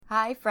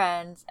Hi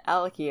friends,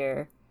 Elle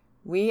here.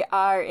 We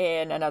are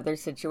in another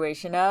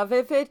situation of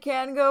if it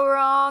can go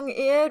wrong,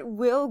 it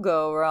will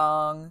go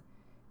wrong.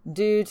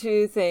 Due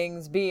to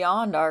things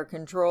beyond our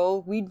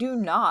control, we do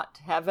not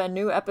have a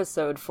new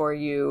episode for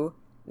you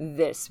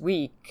this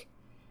week.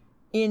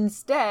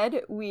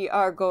 Instead, we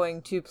are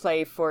going to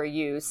play for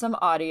you some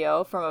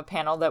audio from a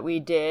panel that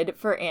we did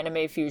for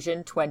Anime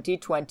Fusion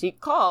 2020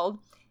 called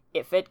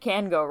If It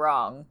Can Go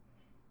Wrong.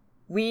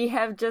 We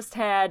have just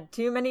had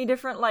too many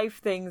different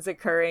life things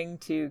occurring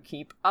to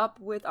keep up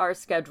with our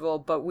schedule,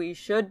 but we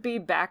should be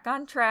back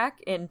on track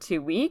in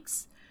 2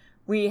 weeks.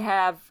 We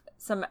have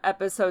some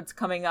episodes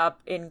coming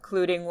up,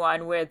 including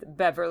one with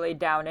Beverly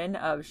Downen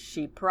of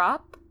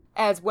Sheeprop,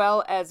 as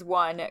well as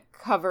one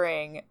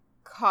covering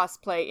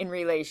cosplay in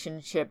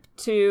relationship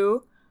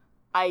to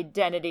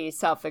identity,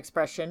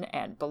 self-expression,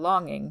 and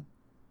belonging.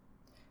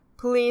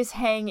 Please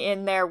hang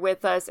in there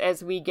with us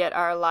as we get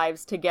our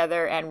lives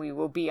together, and we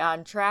will be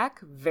on track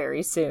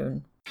very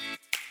soon.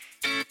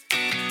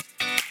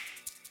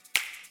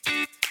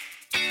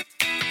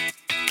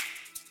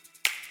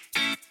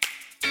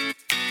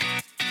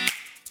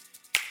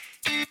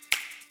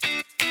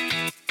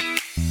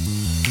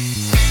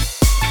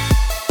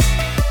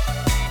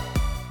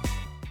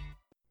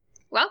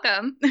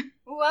 Welcome.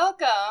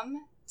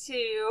 Welcome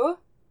to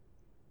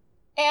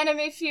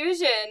Anime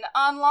Fusion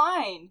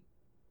Online.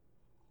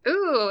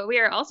 Ooh, we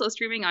are also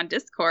streaming on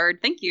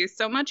Discord. Thank you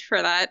so much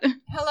for that.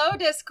 Hello,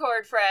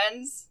 Discord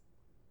friends.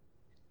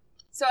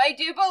 So I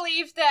do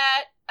believe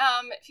that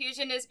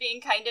Fusion is being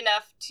kind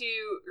enough to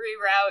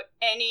reroute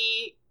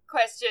any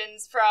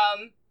questions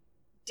from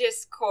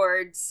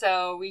Discord,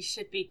 so we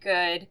should be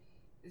good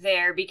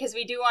there, because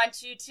we do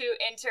want you to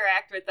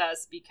interact with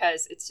us,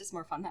 because it's just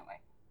more fun that way.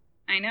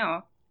 I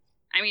know.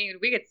 I mean,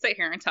 we could sit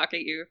here and talk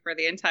at you for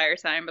the entire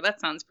time, but that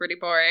sounds pretty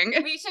boring.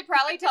 We should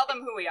probably tell them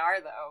who we are,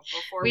 though,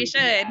 before we should.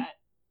 do that.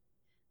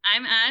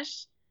 I'm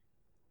Ash.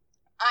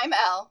 I'm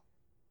Elle.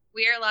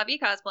 We are Lobby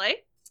Cosplay.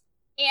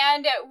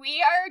 And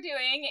we are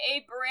doing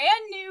a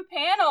brand new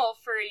panel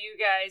for you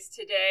guys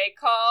today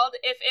called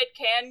If It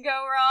Can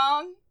Go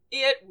Wrong,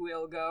 It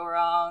Will Go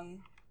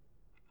Wrong.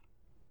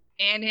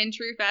 And in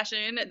true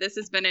fashion, this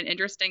has been an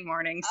interesting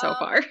morning so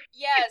far.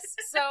 Yes,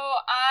 so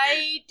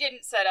I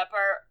didn't set up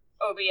our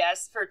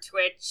OBS for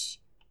Twitch.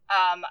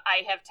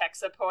 I have tech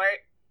support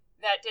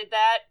that did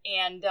that,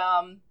 and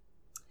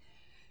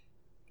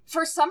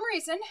for some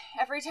reason,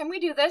 every time we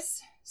do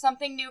this,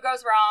 something new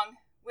goes wrong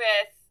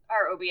with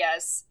our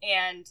OBS,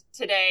 and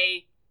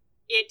today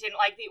it didn't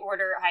like the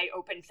order I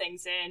opened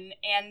things in,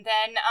 and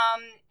then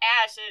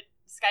Ash at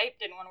Skype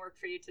didn't want to work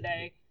for you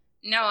today.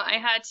 No, I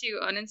had to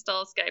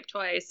uninstall Skype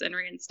twice and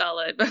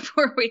reinstall it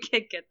before we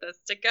could get this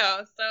to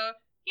go. So,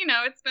 you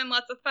know, it's been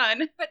lots of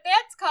fun. But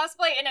that's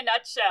cosplay in a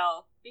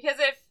nutshell. Because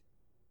if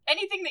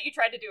anything that you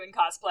try to do in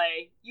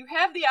cosplay, you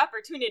have the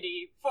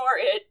opportunity for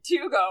it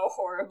to go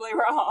horribly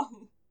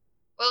wrong.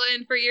 Well,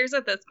 and for years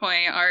at this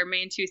point, our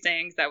main two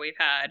sayings that we've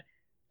had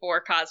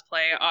for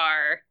cosplay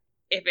are,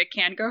 if it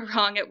can go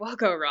wrong, it will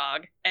go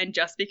wrong. And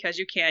just because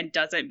you can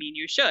doesn't mean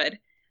you should.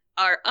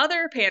 Our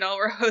other panel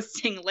we're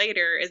hosting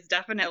later is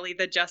definitely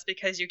the just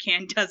because you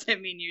can doesn't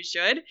mean you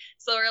should.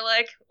 So we're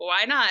like,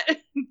 why not?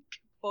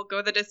 We'll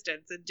go the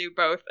distance and do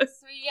both.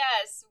 So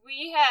yes,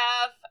 we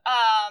have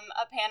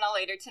a panel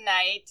later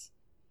tonight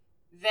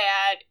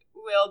that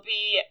will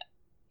be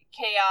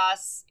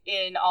chaos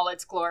in all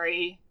its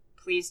glory.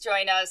 Please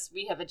join us.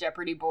 We have a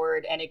Jeopardy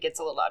board and it gets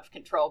a little out of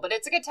control, but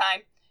it's a good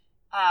time.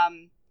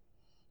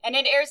 And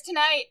it airs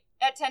tonight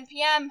at 10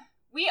 p.m.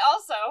 We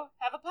also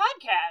have a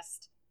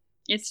podcast.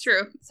 It's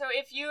true. So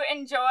if you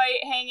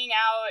enjoy hanging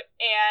out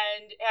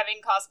and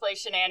having cosplay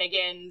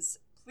shenanigans,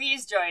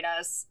 please join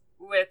us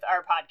with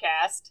our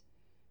podcast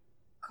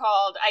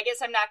called, I'm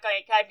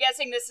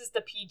guessing this is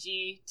the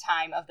PG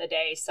time of the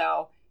day.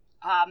 So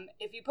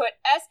if you put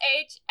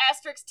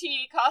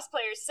SH*T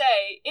cosplayers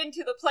say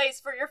into the place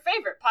for your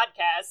favorite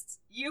podcasts,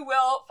 you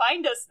will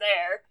find us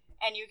there.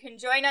 And you can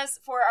join us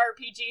for our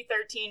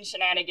PG-13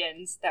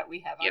 shenanigans that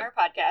we have on our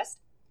podcast.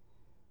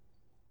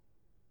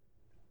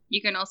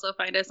 You can also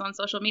find us on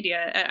social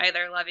media at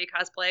either Lovey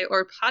Cosplay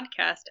or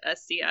Podcast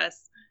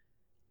SCS.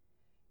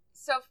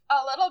 So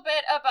a little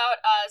bit about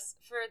us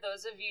for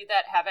those of you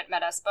that haven't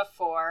met us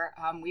before.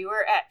 We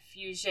were at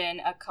Fusion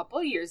a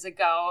couple years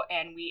ago,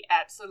 and we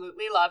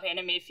absolutely love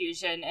Anime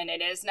Fusion, and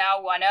it is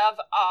now one of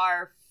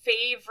our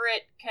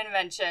favorite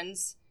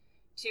conventions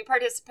to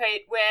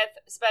participate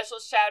with. Special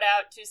shout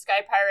out to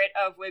Sky Pirate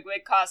of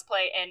Wigwig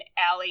Cosplay and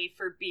Allie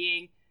for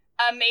being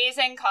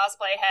amazing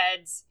cosplay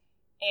heads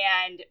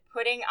and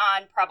putting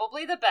on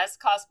probably the best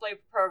cosplay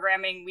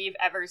programming we've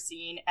ever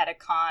seen at a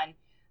con.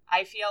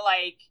 I feel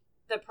like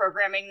the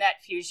programming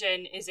that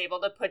Fusion is able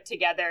to put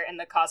together in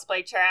the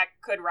cosplay track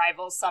could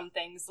rival some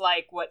things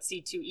like what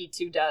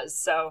C2E2 does.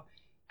 So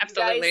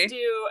absolutely, you guys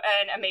do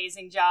an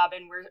amazing job,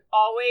 and we're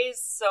always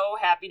so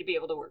happy to be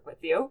able to work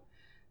with you.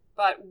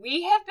 But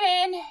we have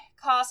been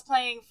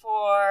cosplaying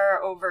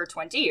for over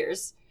 20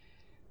 years.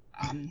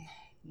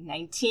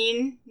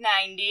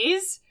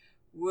 1990s.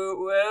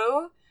 Woo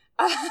woo.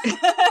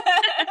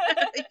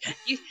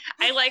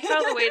 I like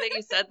how the way that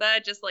you said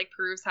that just like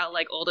proves how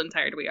like old and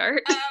tired we are.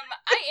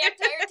 I am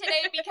tired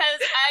today because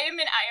I am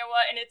in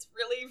Iowa and it's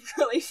really,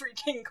 really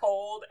freaking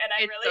cold, and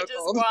I really just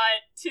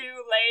want to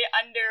lay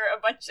under a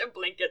bunch of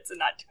blankets and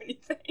not do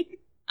anything.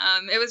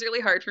 It was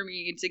really hard for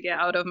me to get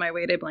out of my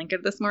weighted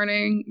blanket this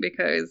morning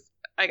because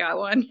I got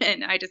one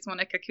and I just want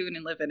to cocoon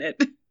and live in it.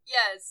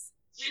 Yes,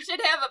 we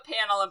should have a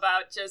panel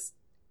about just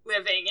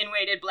living in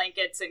weighted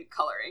blankets and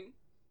coloring.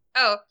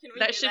 Oh,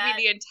 that should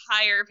be the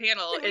entire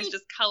panel is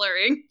just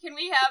coloring. Can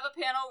we have a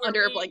panel where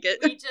under a blanket?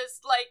 We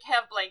just like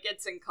have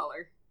blankets and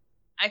color?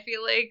 I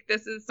feel like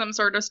this is some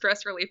sort of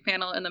stress relief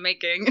panel in the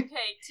making.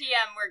 Okay,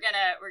 TM, we're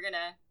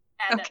gonna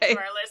add that to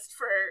our list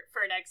for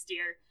next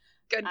year.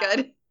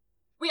 Good.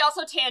 We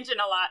also tangent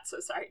a lot, so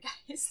sorry,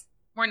 guys.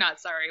 We're not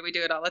sorry. We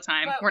do it all the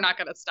time. We're not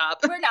gonna stop.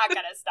 We're not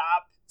gonna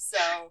stop.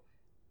 So,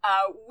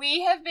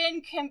 we have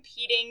been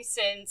competing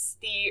since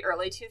the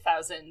early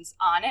 2000s,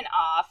 on and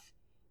off,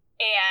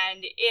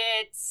 and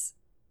it's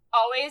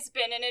always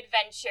been an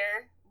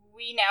adventure.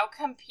 We now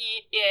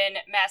compete in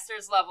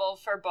master's level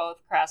for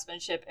both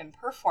craftsmanship and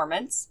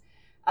performance.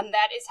 And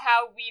that is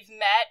how we've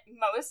met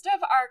most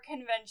of our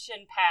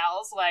convention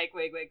pals, like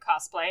Wig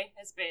Cosplay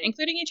has been.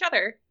 Including each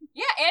other.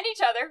 Yeah, and each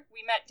other.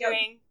 We met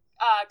doing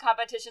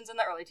competitions in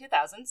the early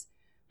 2000s.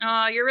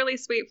 Aw, you're really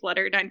sweet,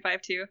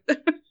 Flutter952.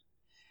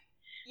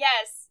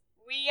 Yes,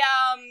 we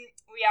are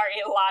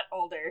a lot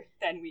older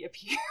than we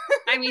appear.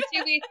 I mean,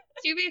 to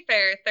be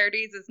fair,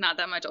 30s is not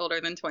that much older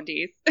than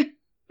 20s.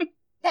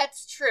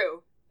 That's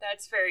true.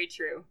 That's very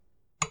true.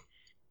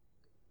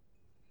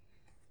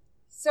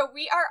 So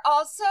we are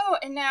also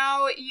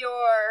now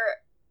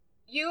your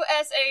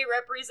USA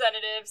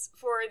representatives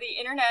for the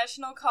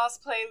International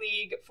Cosplay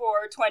League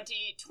for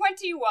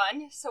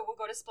 2021. So we'll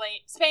go to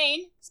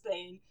Spain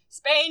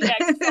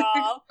next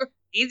fall.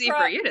 Easy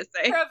for you to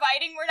say.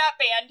 Providing we're not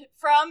banned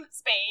from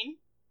Spain.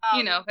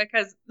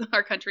 Because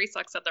our country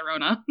sucks at the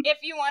Rona. If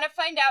you want to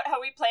find out how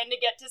we plan to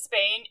get to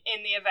Spain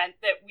in the event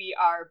that we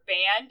are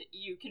banned,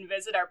 you can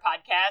visit our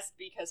podcast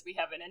because we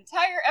have an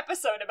entire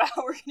episode about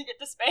how we're going to get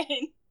to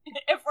Spain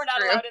if we're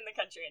not allowed in the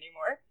country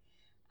anymore.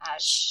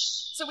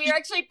 So we are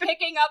actually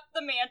picking up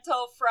the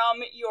mantle from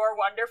your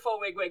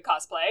wonderful Wig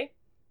Cosplay,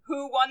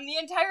 who won the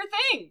entire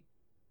thing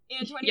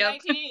in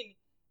 2019.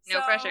 Yep. No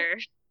pressure.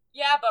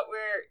 Yeah, but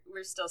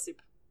we're still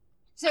super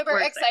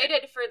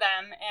excited for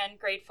them and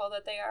grateful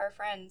that they are our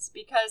friends,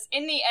 because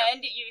in the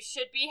end, you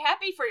should be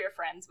happy for your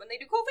friends when they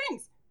do cool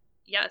things.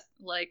 Yes,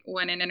 like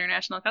win an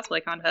international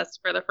cosplay contest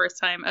for the first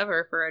time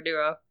ever for a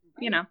duo,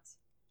 right.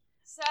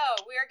 So,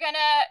 we're gonna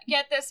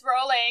get this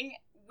rolling.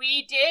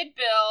 We did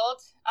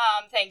build,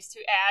 thanks to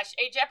Ash,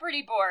 a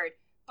Jeopardy board,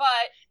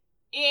 but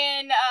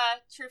in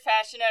true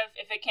fashion of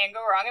if it can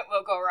go wrong, it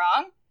will go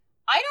wrong,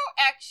 I don't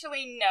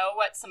actually know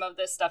what some of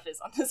this stuff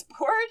is on this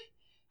board.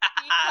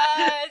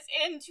 Because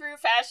in true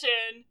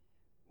fashion,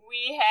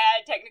 we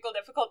had technical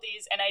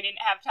difficulties and I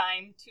didn't have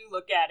time to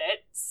look at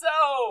it.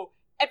 So,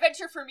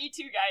 adventure for me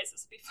too, guys.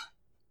 This will be fun.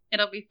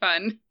 It'll be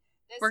fun.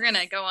 We're going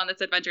to go on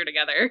this adventure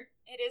together.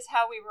 It is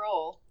how we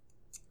roll.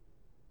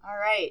 All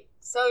right.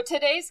 So,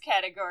 today's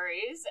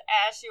categories.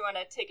 Ash, you want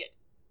to take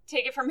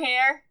it from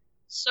here?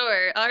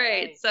 Sure. All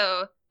right.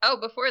 So,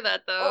 before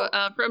that, though,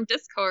 from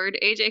Discord,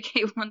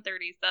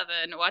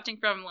 AJK137, watching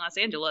from Los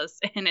Angeles,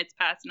 and it's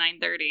past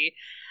 9:30.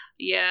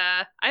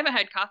 Yeah, I haven't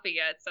had coffee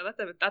yet, so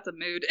that's a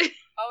mood.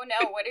 Oh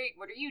no, what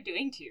are you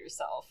doing to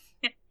yourself?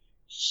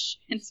 Shh,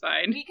 it's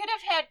fine. We could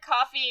have had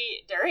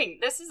coffee during.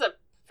 This is a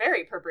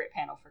very appropriate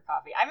panel for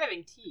coffee. I'm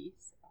having tea.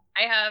 So.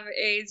 I have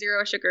a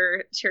 0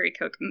 sugar cherry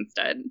Coke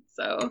instead.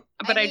 So,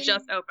 but I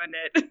just opened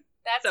it.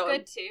 That's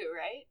good too,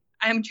 right?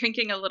 I'm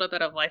drinking a little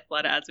bit of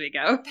lifeblood as we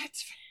go.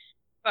 That's fair.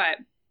 But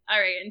all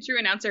right, in true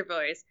announcer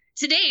voice,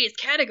 today's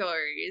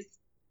categories.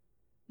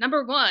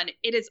 Number 1,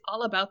 it is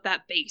all about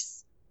that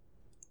bass.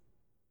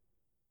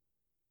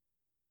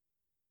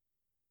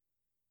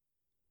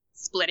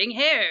 Splitting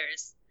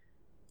hairs.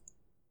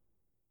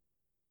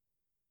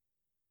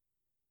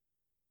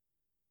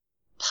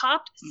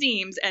 Popped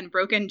seams and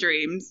broken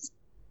dreams.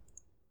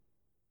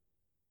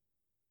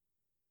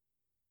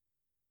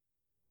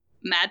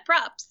 Mad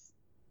props.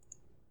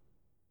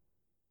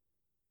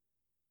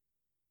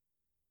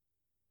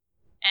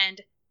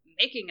 And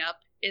making up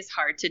is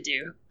hard to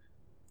do.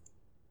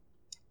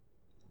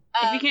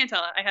 If you can't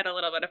tell, I had a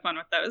little bit of fun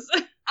with those.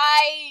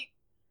 I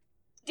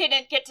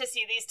didn't get to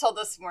see these till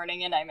this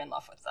morning, and I'm in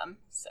love with them.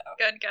 So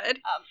Good.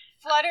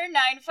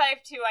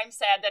 Flutter952, I'm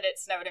sad that it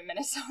snowed in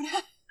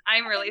Minnesota.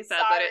 I'm really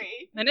sad that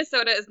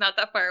Minnesota is not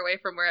that far away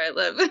from where I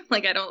live.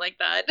 Like, I don't like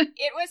that.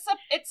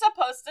 It's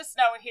supposed to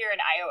snow here in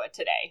Iowa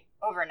today,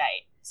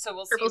 overnight. So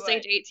we'll Purple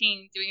see. Sage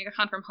 18, doing a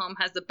con from home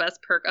has the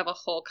best perk of a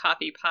whole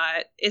coffee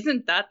pot.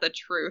 Isn't that the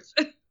truth?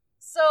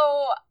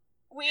 So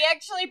we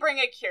actually bring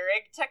a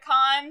Keurig to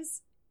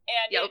cons,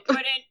 and it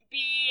wouldn't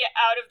be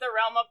out of the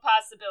realm of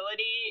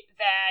possibility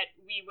that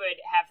we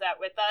would have that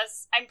with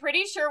us. I'm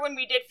pretty sure when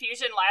we did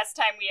Fusion last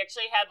time, we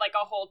actually had like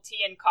a whole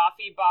tea and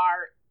coffee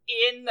bar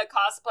in the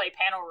cosplay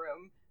panel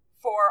room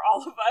for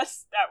all of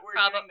us that were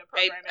doing the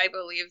programming. I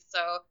believe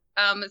so.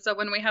 So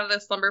when we have the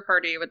slumber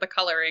party with the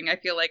coloring, I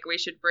feel like we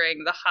should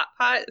bring the hot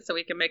pot so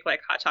we can make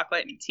like hot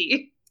chocolate and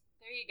tea.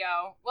 There you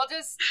go. We'll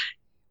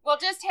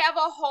just have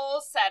a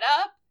whole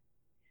setup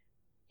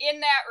in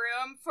that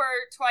room for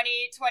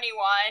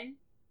 2021,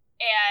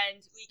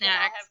 and we can all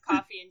have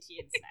coffee and tea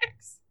and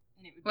snacks,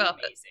 and it would be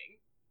amazing.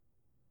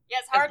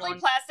 Yes, Hardly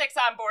Plastic's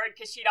on board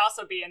because she'd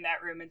also be in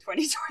that room in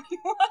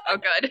 2021. Oh,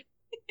 good.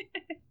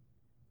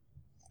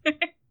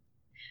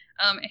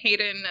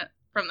 Hayden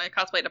from the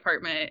cosplay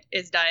department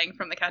is dying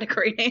from the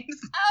category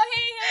names. Oh,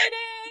 hey,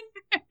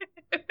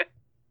 Hayden!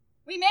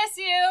 We miss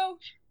you!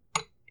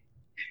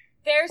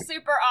 They're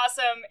super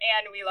awesome,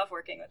 and we love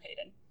working with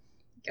Hayden.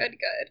 Good.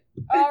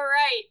 All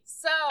right,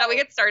 so... Shall we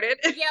get started?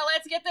 Yeah,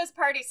 let's get this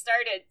party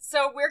started.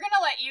 So we're going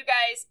to let you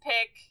guys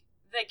pick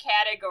the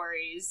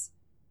categories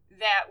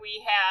that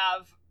we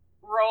have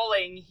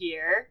rolling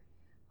here.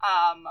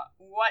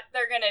 What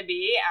they're going to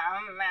be, I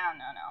don't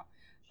know.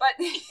 But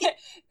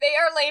they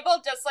are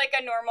labeled just like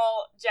a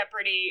normal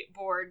Jeopardy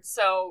board,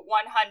 so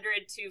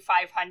 100 to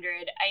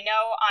 500. I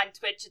know on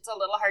Twitch it's a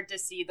little hard to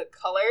see the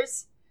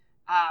colors,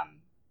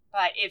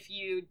 but if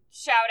you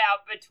shout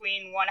out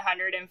between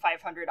 100 and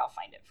 500, I'll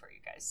find it for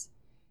you guys.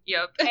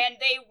 Yep. And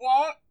they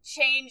won't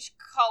change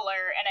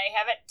color, and I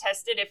haven't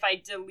tested if I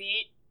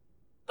delete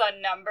the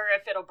number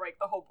if it'll break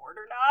the whole board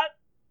or not.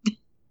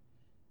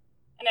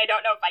 And I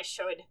don't know if I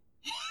should.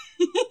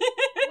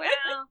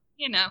 Well,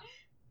 you know.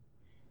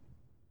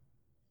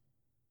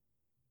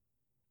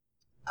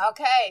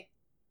 Okay.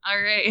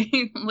 All right.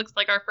 Looks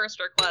like our first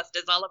request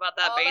is all about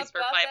that base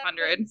for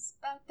 500.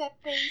 About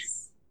that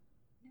base.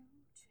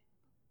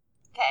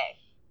 Okay.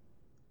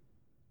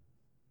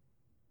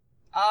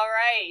 All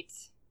right.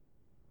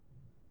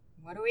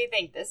 What do we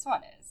think this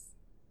one is?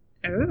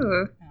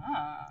 Ooh.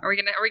 Oh. Are we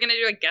gonna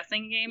do a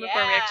guessing game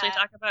before we actually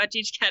talk about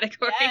each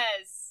category?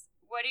 Yes.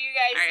 What do you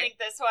guys think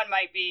this one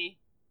might be?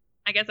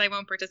 I guess I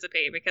won't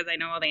participate because I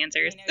know all the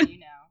answers. I know you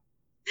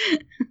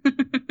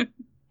know.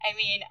 I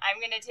mean,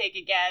 I'm going to take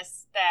a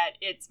guess that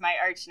it's my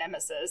arch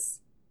nemesis.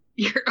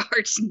 Your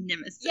arch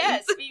nemesis?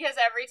 Yes, because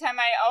every time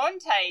I own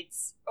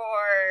tights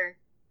or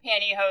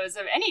pantyhose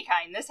of any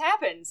kind, this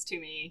happens to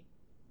me.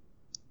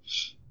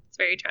 It's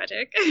very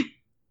tragic.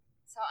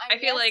 So I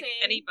feel like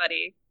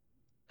anybody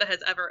that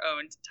has ever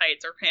owned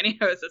tights or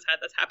pantyhose has had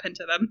this happen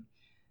to them.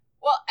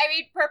 Well, I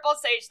mean, Purple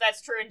Sage,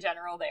 that's true in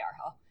general. They are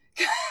hell.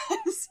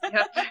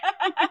 Yep.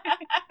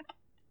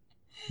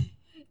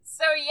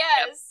 So,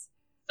 yes. Yep.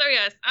 So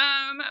yes,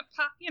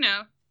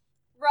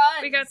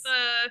 runs. We got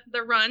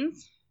the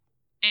runs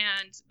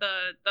and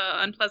the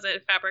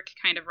unpleasant fabric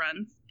kind of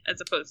runs as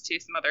opposed to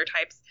some other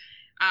types.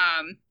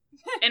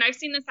 And I've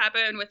seen this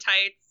happen with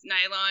tights,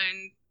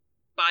 nylon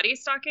body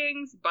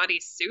stockings, body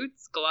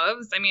suits,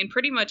 gloves. I mean,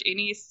 pretty much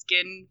any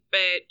skin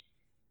fit,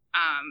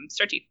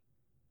 stretchy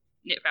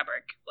knit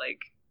fabric. Like,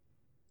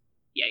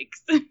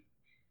 yikes.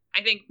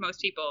 I think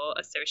most people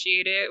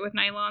associate it with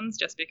nylons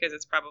just because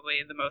it's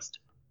probably the most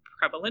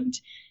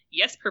prevalent.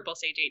 Yes, Purple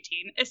Sage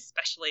 18,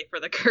 especially for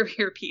the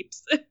curvier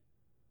peeps.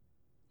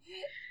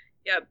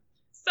 Yep.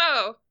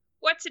 So,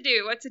 what to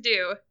do?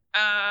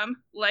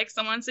 Like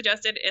someone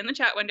suggested in the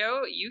chat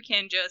window, you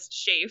can just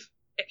shave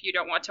if you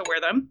don't want to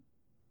wear them.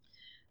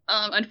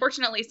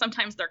 Unfortunately,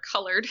 sometimes they're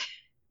colored,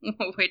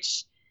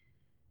 which,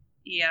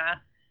 yeah,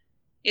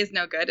 is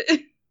no good.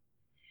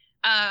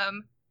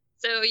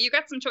 So you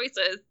got some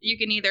choices. You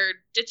can either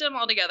ditch them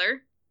all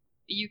together,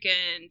 you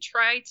can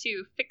try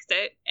to fix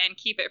it and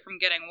keep it from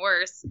getting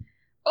worse,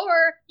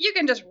 or you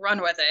can just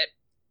run with it.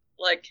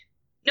 Like,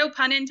 no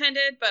pun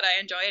intended, but I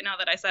enjoy it now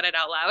that I said it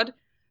out loud.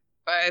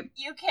 But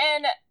you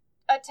can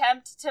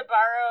attempt to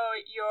borrow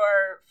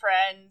your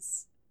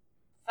friend's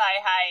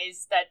thigh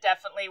highs that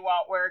definitely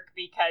won't work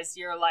because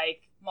you're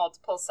like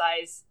multiple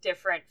size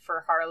different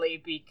for Harley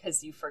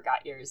because you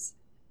forgot yours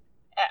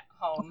at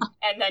home.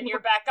 And then your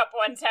backup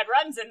ones had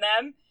runs in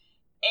them.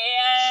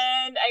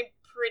 And I'm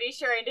pretty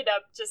sure I ended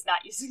up just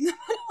not using them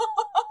at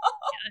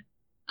all.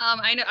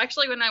 Yeah. I know,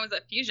 actually, when I was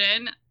at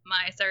Fusion,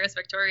 my Saris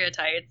Victoria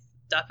tights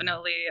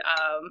definitely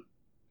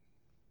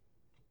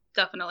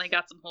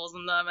got some holes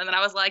in them. And then I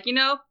was like,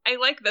 I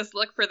like this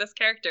look for this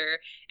character.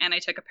 And I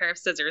took a pair of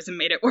scissors and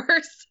made it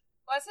worse.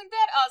 Wasn't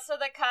that also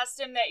the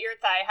costume that your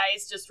thigh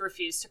highs just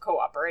refused to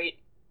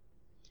cooperate?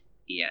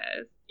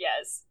 Yes.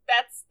 Yes.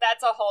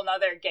 That's a whole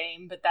nother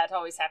game, but that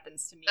always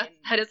happens to me.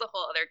 That is a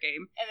whole other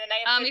game. And then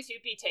I have to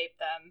 2P tape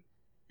them.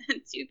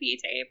 2P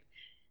tape.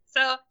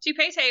 So,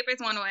 toupee tape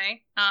is one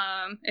way.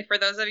 If for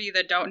those of you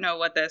that don't know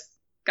what this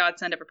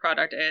godsend of a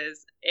product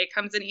is, it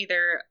comes in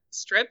either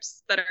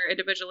strips that are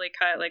individually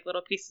cut, like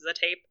little pieces of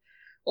tape,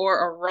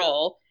 or a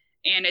roll,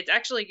 and it's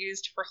actually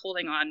used for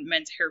holding on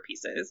men's hair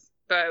pieces.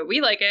 But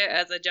we like it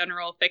as a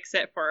general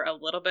fix-it for a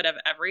little bit of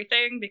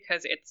everything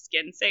because it's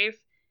skin safe,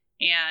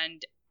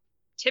 and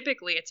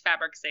typically it's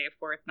fabric safe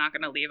where it's not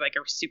going to leave like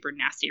a super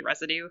nasty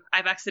residue.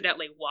 I've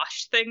accidentally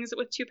washed things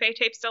with toupee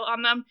tape still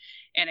on them,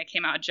 and it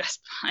came out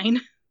just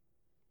fine.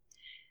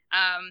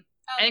 I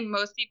think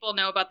most people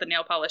know about the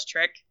nail polish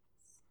trick.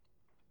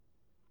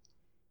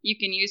 You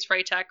can use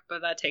Fraytech,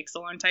 but that takes a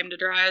long time to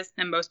dry,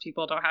 and most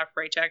people don't have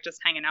Fraytech just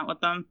hanging out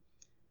with them.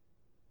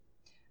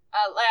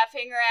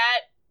 Laughing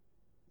Rat,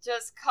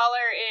 just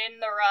color in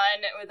the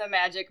run with a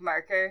magic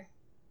marker.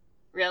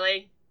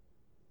 Really?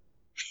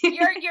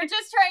 You're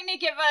just trying to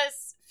give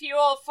us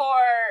fuel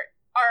for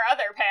our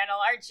other panel,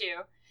 aren't you?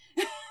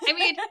 I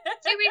mean,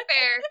 to be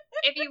fair,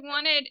 if you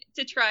wanted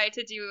to try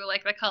to do,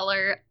 like, the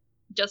color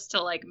just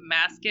to, like,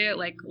 mask it,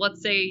 like,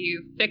 let's say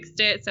you fixed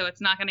it so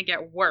it's not going to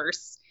get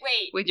worse.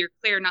 Wait. With your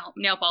clear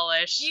nail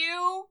polish.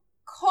 You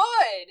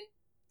could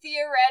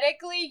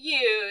theoretically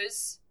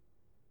use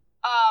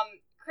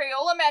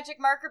Crayola magic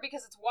marker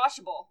because it's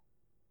washable.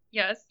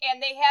 Yes.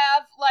 And they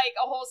have, like,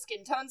 a whole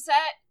skin tone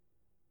set.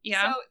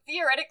 Yeah. So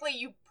theoretically,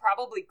 you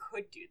probably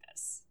could do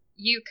this.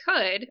 You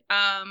could,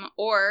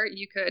 or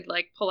you could,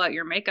 like, pull out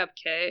your makeup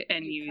kit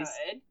and use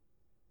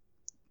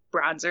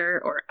bronzer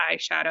or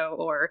eyeshadow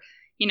or,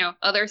 you know,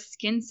 other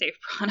skin-safe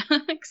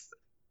products.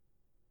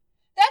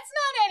 That's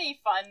not any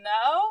fun,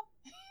 though.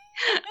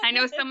 I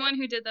know someone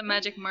who did the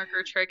magic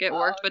marker trick. It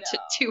worked, but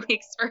 2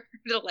 weeks for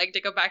her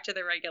to go back to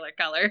the regular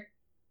color.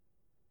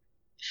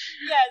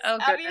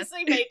 Yes,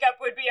 obviously makeup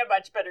would be a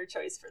much better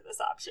choice for this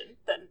option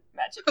than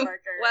magic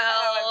marker.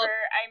 Well, however,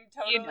 I'm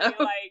totally,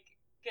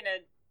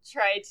 gonna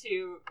try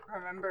to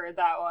remember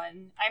that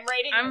one. I'm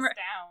writing this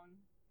down.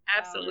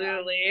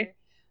 Absolutely.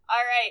 All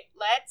right,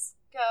 let's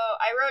go.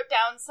 I wrote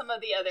down some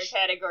of the other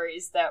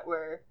categories that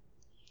were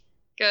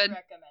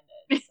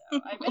recommended.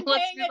 So I've been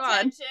paying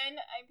attention.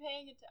 I'm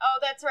paying attention. Oh,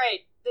 that's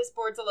right. This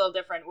board's a little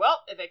different.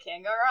 Well, if it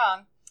can go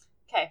wrong.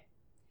 Okay.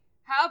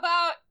 How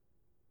about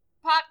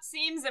Popped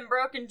Seams and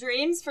Broken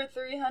Dreams for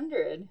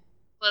 300?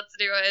 Let's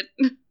do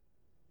it.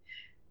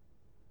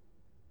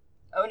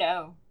 Oh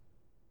no.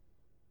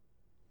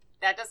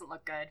 That doesn't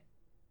look good.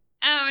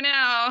 Oh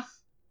no.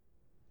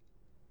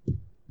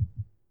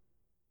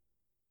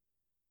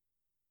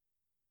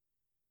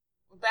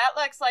 That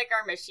looks like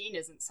our machine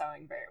isn't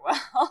sewing very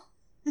well.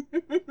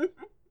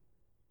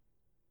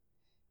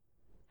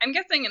 I'm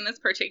guessing in this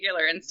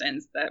particular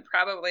instance that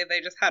probably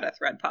they just had a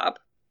thread pop.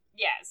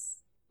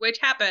 Yes. Which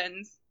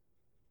happens.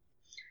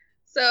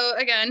 So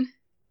again,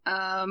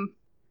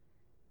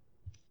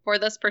 for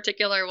this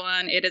particular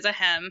one, it is a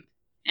hem,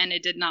 and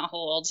it did not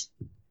hold.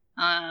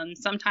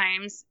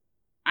 Sometimes,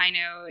 I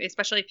know,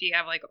 especially if you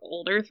have, like,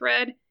 older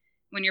thread,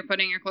 when you're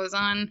putting your clothes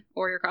on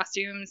or your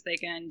costumes, they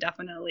can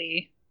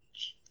definitely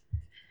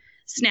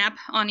snap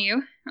on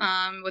you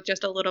with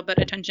just a little bit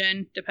of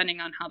tension, depending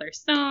on how they're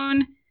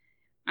sewn.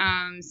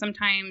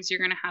 Sometimes you're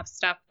going to have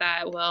stuff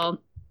that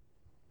will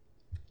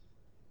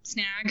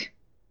snag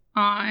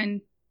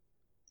on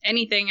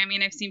anything. I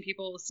mean, I've seen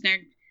people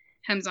snag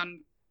hems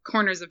on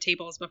corners of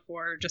tables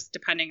before, just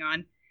depending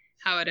on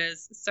how it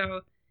is.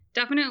 So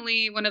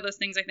definitely one of those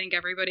things I think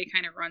everybody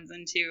kind of runs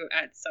into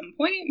at some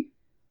point.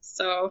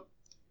 So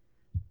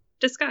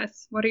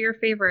discuss, what are your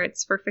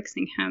favorites for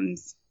fixing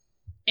hems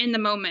in the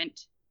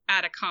moment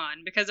at a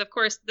con? Because of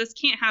course this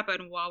can't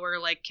happen while we're,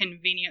 like,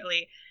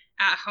 conveniently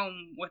at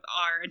home with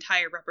our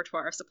entire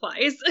repertoire of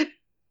supplies.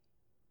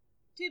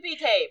 2B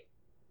tape.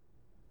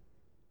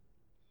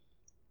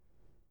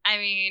 I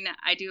mean,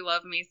 I do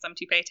love me some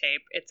toupee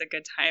tape. It's a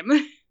good time.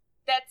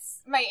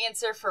 That's my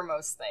answer for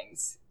most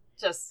things.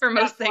 Just for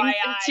most FYI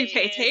things,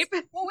 toupee tape.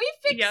 Well, we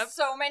fixed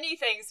so many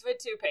things with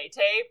toupee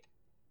tape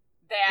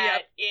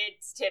that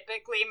it's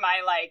typically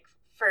my, like,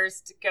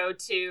 first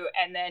go-to,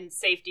 and then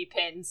safety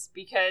pins,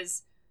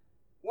 because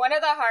one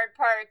of the hard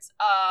parts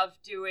of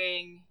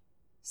doing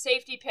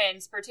safety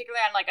pins,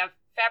 particularly on, like, a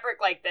fabric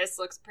like this,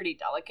 looks pretty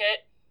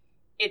delicate.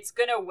 It's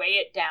gonna weigh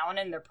it down,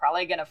 and they're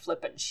probably gonna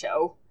flip and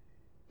show,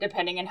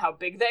 depending on how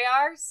big they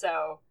are.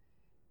 So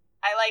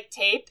I like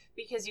tape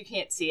because you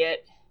can't see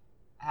it.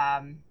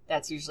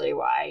 That's usually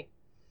why.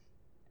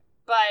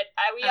 But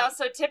we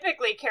also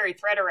typically carry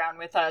thread around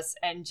with us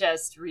and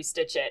just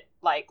restitch it,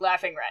 like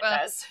Laughing Rat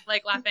does.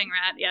 Like Laughing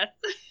Rat,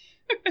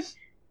 yes.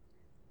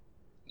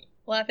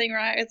 Laughing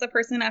Rat is a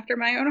person after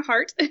my own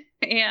heart.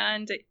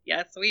 And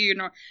yes, we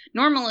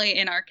normally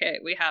in our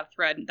kit, we have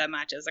thread that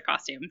matches the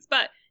costumes.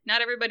 But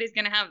not everybody's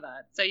going to have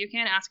that. So you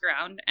can ask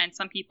around, and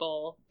some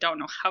people don't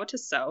know how to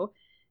sew.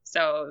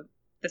 So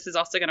this is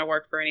also going to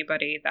work for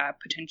anybody that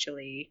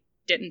potentially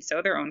didn't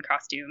sew their own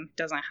costume,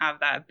 doesn't have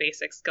that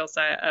basic skill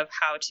set of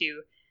how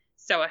to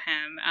sew a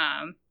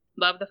hem.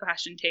 Love the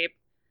fashion tape,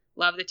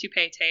 love the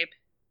toupee tape.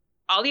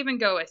 I'll even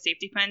go with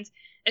safety pins,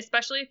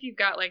 especially if you've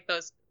got, like,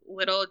 those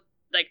little,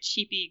 like,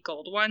 cheapy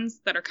gold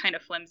ones that are kind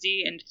of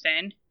flimsy and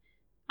thin.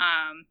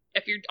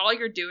 If all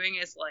you're doing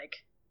is,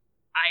 like,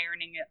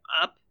 ironing it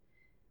up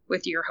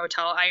with your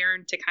hotel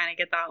iron to kind of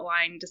get that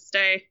line to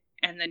stay,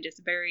 and then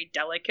just very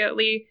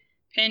delicately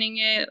pinning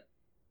it,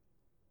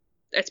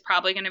 it's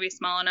probably going to be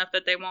small enough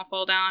that they won't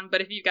fall down.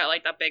 But if you've got,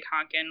 like, the big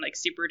honkin', like,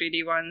 Super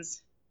Duty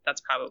ones,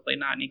 that's probably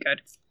not any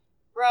good.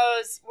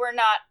 Rose, we're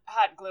not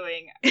hot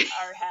gluing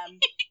our hem.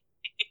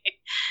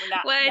 We're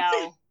not.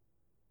 What?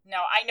 No,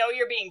 I know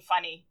you're being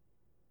funny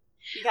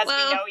because we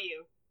know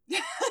you.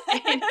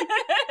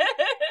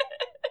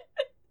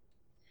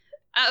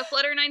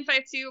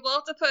 Flutter952, we'll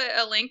have to put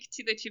a link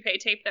to the toupee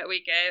tape that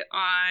we get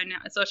on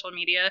social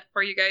media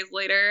for you guys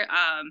later.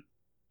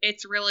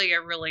 It's really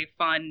a really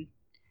fun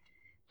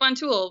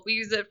tool. We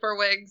use it for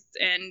wigs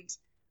and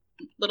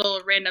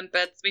little random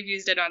bits. We've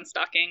used it on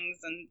stockings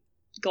and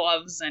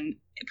gloves and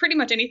pretty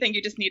much anything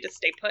you just need to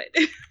stay put.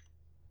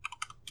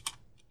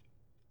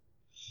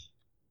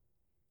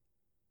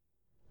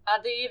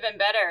 I'll do even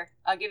better.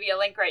 I'll give you a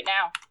link right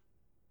now.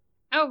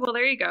 Oh, well,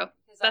 there you go.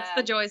 That's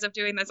the joys of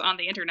doing this on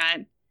the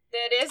internet.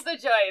 It is the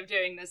joy of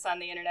doing this on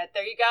the internet.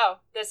 There you go.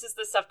 This is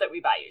the stuff that we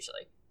buy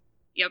usually.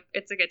 Yep,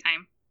 it's a good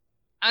time.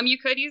 You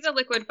could use a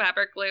liquid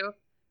fabric glue,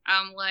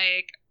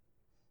 like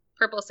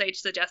Purple Sage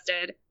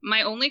suggested.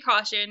 My only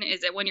caution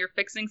is that when you're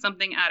fixing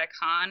something at a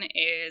con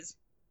is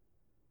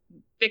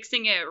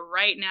fixing it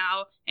right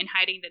now and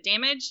hiding the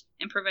damage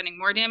and preventing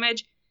more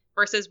damage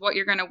versus what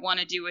you're going to want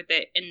to do with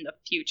it in the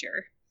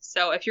future.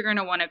 So if you're going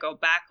to want to go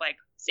back, like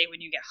say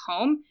when you get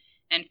home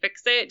and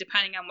fix it,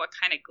 depending on what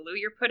kind of glue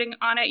you're putting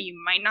on it,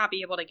 you might not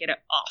be able to get it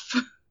off.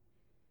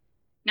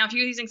 Now, if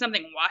you're using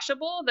something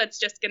washable that's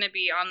just going to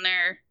be on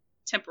there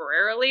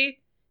temporarily,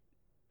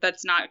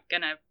 that's not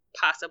going to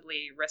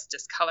possibly risk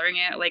discoloring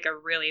it, like a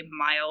really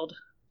mild,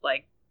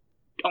 like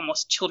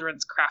almost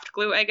children's craft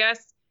glue, I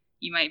guess.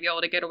 You might be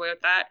able to get away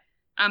with that.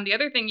 The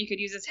other thing you could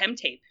use is hem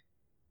tape.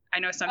 I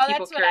know some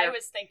people that's what I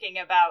was thinking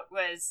about,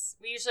 was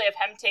we usually have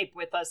hem tape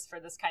with us for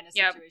this kind of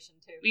situation,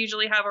 too. We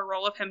usually have a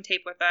roll of hem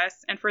tape with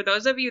us. And for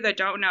those of you that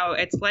don't know,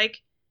 it's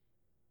like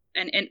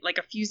like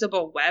a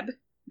fusible web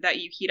that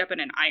you heat up in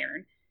an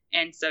iron.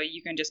 And so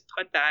you can just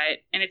put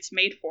that, and it's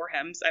made for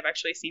hems. I've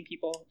actually seen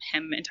people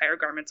hem entire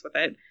garments with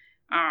it.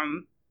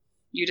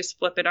 You just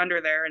flip it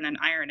under there and then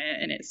iron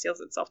it, and it seals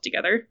itself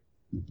together.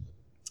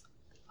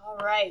 All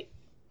right.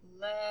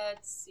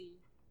 Let's see.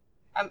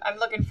 I'm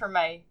looking for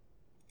my...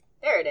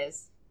 There it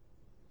is.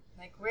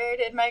 Like, where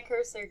did my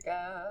cursor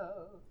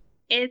go?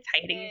 It's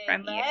hiding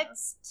from you.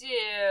 Let's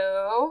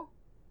do...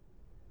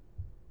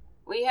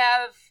 We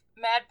have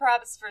mad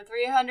props for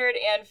 300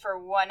 and for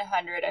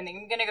 100. I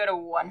think I'm going to go to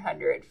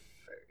 100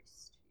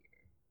 first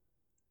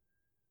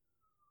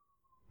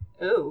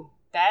here. Ooh,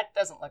 that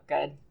doesn't look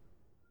good.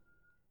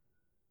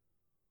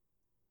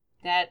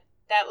 That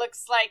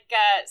looks like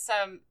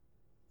some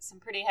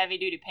pretty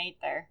heavy-duty paint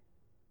there.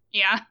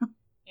 Yeah.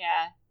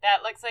 Yeah,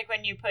 that looks like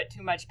when you put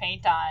too much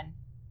paint on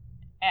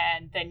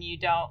and then you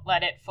don't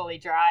let it fully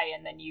dry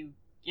and then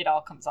it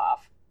all comes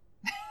off.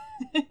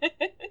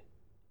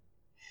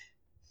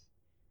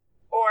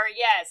 Or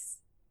yes,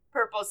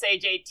 Purple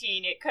Sage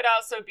 18, it could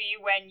also be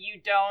when you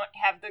don't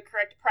have the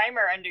correct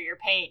primer under your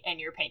paint and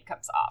your paint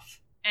comes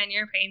off. And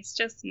your paint's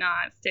just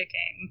not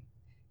sticking.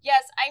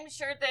 Yes, I'm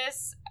sure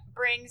this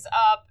brings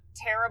up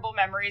terrible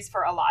memories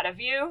for a lot of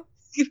you.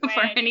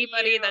 For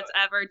anybody that's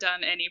ever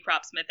done any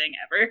prop smithing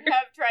ever.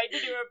 Have tried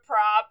to do a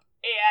prop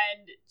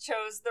and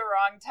chose the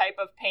wrong type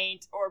of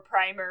paint or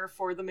primer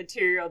for the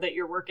material that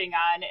you're working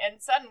on,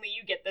 and suddenly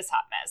you get this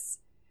hot mess.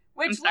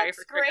 Which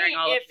looks great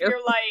if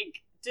you're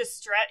like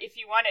distressed, if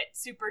you want it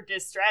super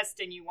distressed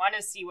and you want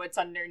to see what's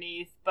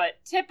underneath, but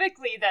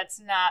typically that's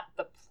not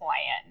the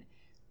plan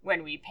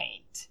when we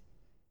paint.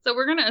 So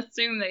we're going to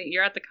assume that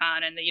you're at the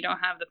con and that you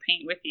don't have the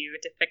paint with you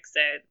to fix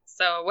it.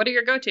 So what are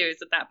your go-tos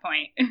at that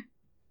point?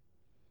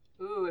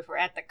 Ooh, if we're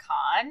at the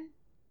con?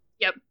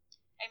 Yep.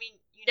 I mean,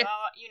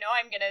 you know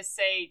I'm going to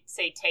say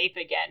tape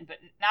again, but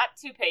not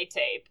toupee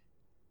tape.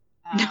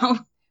 No.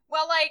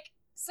 Well, like,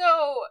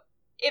 so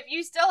if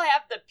you still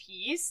have the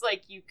piece,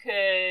 like, you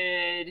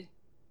could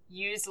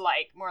use,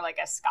 like, more like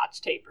a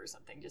Scotch tape or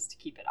something just to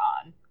keep it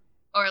on.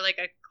 Or like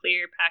a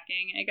clear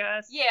packing, I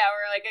guess. Yeah,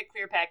 or like a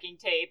clear packing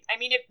tape. I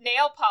mean, if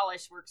nail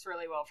polish works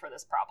really well for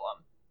this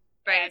problem.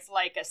 Right. It's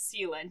like a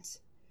sealant.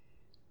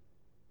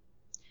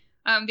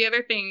 The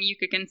other thing you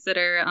could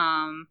consider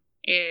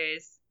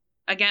is,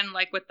 again,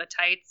 like with the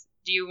tights,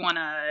 do you want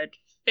to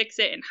fix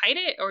it and hide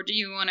it, or do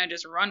you want to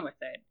just run with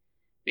it?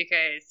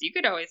 Because you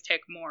could always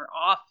take more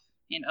off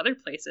in other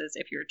places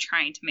if you're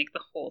trying to make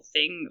the whole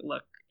thing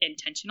look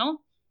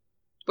intentional,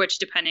 which,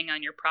 depending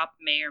on your prop,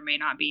 may or may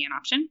not be an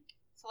option.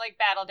 So, like,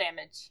 battle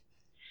damage.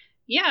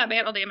 Yeah,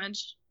 battle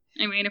damage.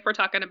 I mean, if we're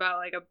talking about,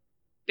 like, a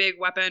big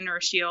weapon or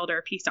a shield or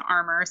a piece of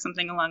armor or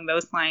something along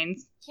those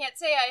lines. Can't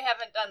say I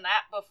haven't done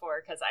that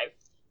before, because I've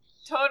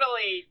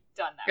totally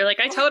done that. You're like,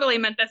 I totally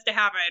meant this to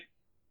happen.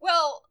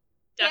 Well,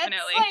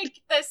 definitely. That's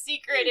like the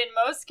secret in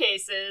most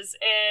cases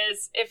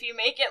is if you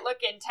make it look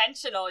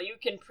intentional, you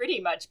can pretty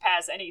much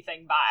pass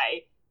anything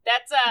by.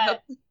 That's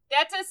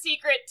a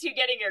secret to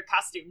getting your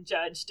costume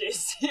judged,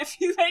 is if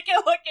you make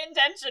it look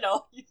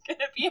intentional, you're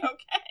gonna be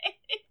okay.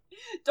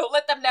 Don't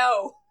let them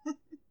know.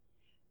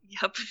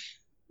 Yep.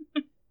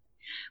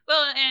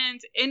 Well, and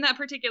in that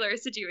particular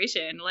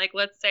situation, like,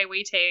 let's say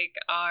we take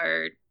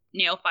our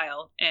nail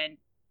file and,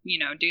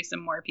 do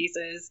some more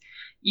pieces.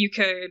 You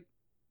could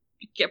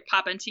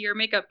pop into your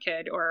makeup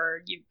kit,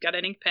 or you've got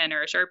an ink pen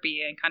or a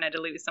Sharpie, and kind of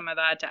dilute some of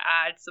that to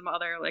add some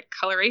other, like,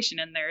 coloration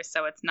in there,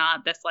 so it's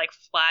not this, like,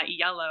 flat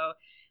yellow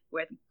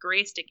with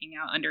gray sticking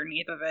out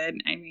underneath of it.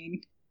 I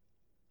mean,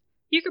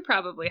 You could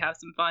probably have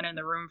some fun in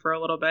the room for a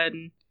little bit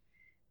and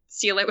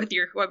seal it with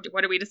your, what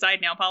do we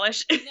decide, nail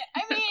polish? I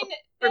mean...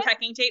 or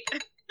packing tape?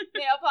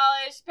 Nail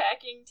polish,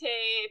 packing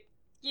tape,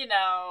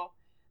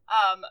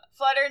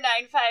 Flutter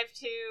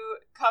 952,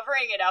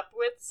 covering it up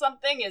with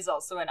something is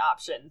also an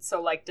option.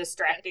 So, like,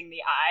 distracting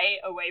the eye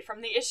away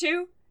from the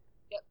issue.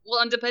 Yep.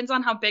 Well, it depends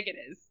on how big it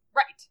is.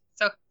 Right.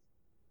 So.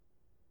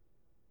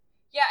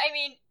 Yeah, I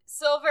mean,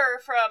 Silver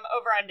from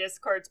over on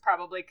Discord's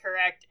probably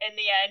correct. In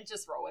the end,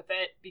 just roll with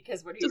it,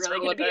 because what are you really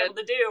going to be able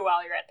to do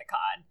while you're at the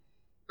con?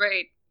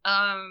 Right.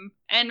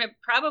 And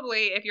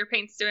probably if your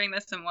paint's doing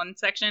this in one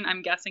section,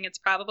 I'm guessing it's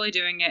probably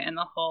doing it in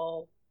the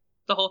whole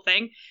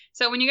thing.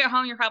 So when you get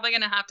home, you're probably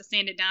going to have to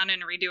sand it down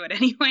and redo it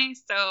anyway.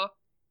 So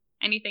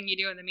anything you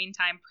do in the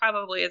meantime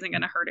probably isn't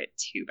going to hurt it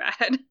too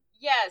bad.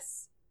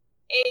 Yes.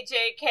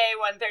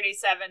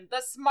 AJK137,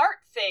 the smart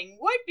thing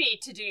would be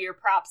to do your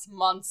props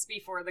months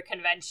before the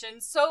convention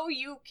so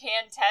you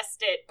can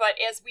test it. But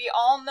as we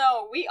all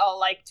know, we all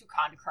like to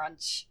con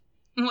crunch.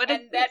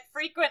 And that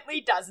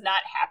frequently does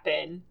not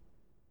happen.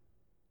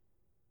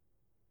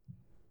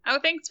 Oh,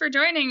 thanks for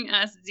joining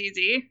us,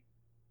 ZZ.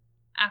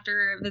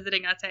 After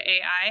visiting us at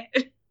AI.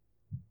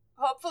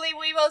 Hopefully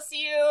we will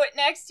see you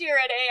next year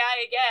at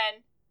AI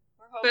again.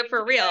 We're hoping but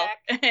for real,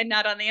 and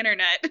not on the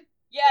internet.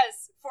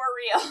 Yes, for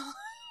real.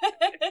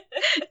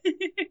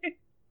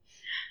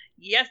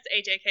 Yes,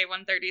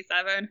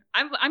 AJK137.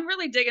 I'm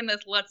really digging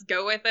this let's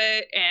go with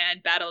it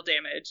and battle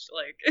damage.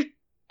 Like,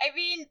 I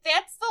mean,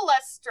 that's the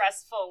less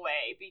stressful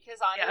way, because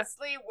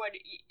honestly,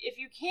 if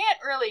you can't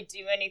really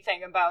do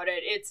anything about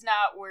it, it's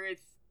not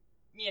worth,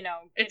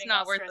 it's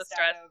not worth the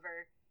stress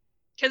over.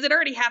 Because it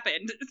already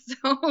happened,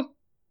 so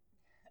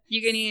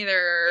you can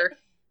either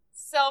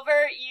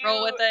Silver,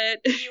 roll with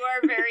it. You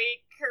are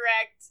very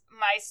correct.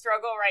 My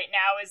struggle right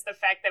now is the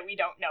fact that we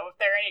don't know if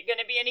there are going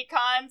to be any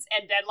cons,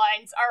 and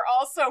deadlines are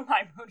also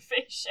my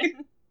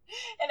motivation.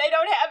 And I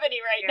don't have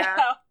any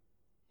now.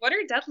 What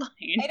are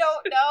deadlines? I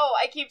don't know.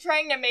 I keep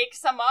trying to make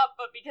some up,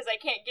 but because I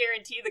can't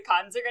guarantee the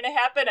cons are going to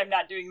happen, I'm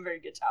not doing a very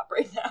good job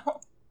right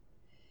now.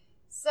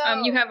 So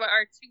you have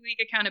our 2-week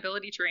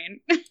accountability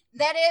train.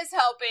 That is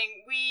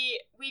helping.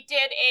 We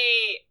did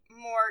a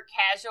more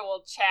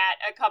casual chat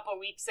a couple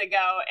weeks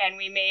ago, and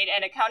we made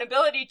an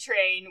accountability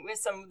train with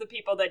some of the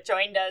people that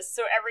joined us.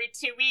 So every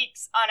 2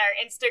 weeks on our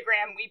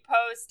Instagram, we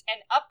post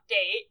an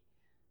update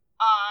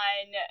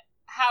on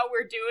how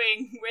we're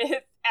doing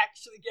with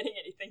actually getting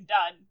anything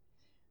done.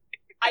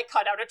 I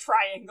cut out a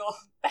triangle.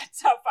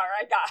 That's how far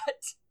I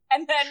got.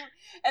 And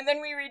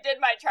then we redid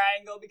my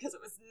triangle because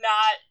it was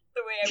not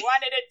the way I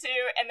wanted it to.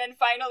 And then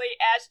finally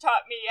Ash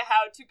taught me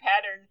how to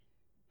pattern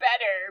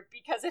better,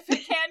 because if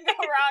it can go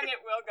wrong, it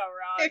will go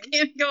wrong. It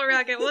can't go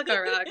wrong, it will go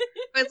wrong.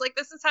 I was like,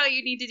 this is how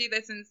you need to do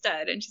this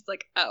instead. And she's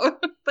like, oh,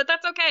 but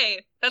that's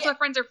okay. That's what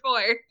friends are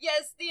for.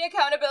 Yes, the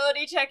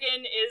accountability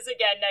check-in is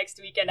again next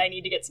week, and I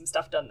need to get some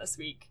stuff done this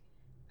week.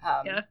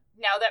 Now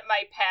that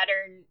my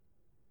pattern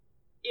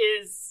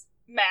is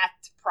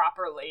mathed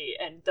properly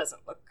and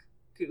doesn't look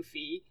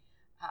goofy.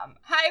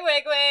 Hi,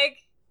 Wigwig.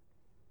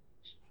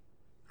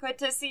 Good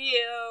to see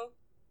you.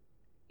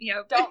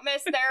 Yep. Don't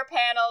miss their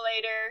panel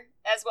later,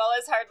 as well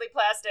as Hardly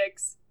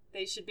Plastics.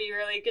 They should be a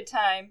really good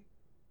time.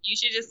 You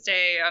should just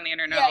stay on the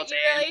internet all day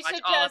and watch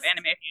all of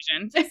Anime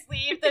Fusion. Just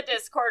leave the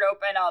Discord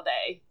open all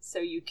day so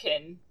you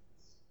can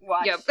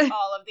watch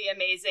all of the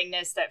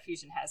amazingness that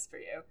Fusion has for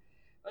you.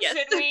 Well, yes.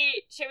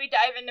 Should we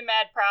dive into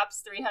Mad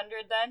Props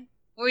 300 then?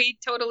 We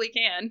totally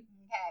can.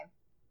 Okay.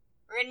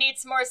 We're gonna need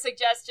some more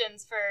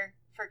suggestions for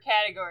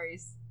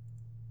categories.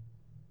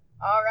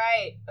 All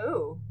right.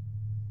 Ooh.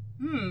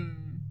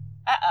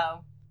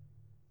 Uh-oh.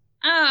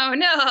 Oh,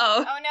 no.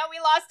 Oh, no, we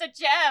lost a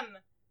gem.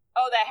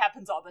 Oh, that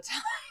happens all the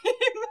time.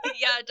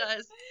 Yeah, it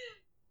does.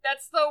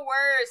 That's the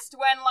worst,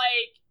 when,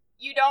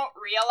 you don't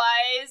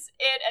realize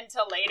it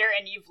until later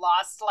and you've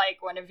lost,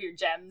 one of your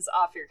gems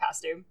off your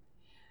costume.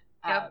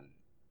 Yep.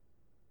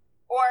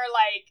 Or,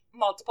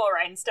 multiple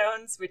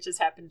rhinestones, which has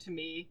happened to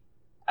me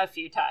a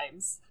few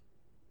times.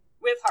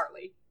 With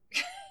Harley.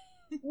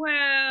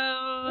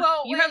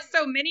 Well, you have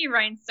so many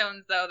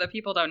rhinestones, though, that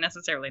people don't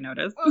necessarily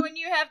notice. Well, when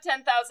you have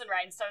 10,000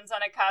 rhinestones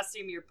on a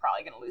costume, you're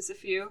probably going to lose a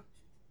few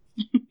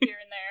here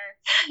and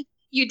there.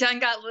 You done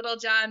got Little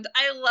John.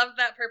 I love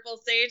that purple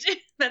sage.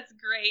 That's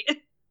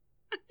great.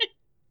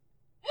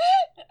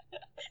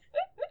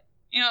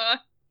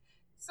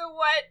 So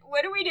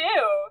what do we do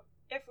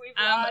if we've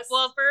lost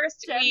well,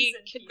 first we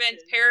pieces?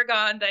 convinced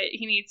Paragon that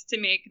he needs to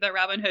make the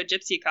Robin Hood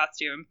gypsy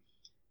costume.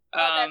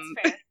 Oh,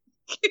 that's fair.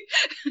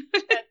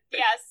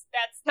 Yes,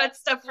 that's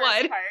step the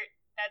first one. part.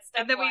 That's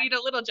step and then one. we need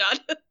a Little John.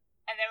 And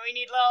then we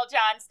need Little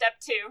John, step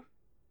 2.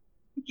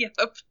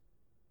 Yep.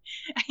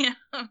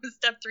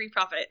 Step 3,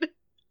 Prophet.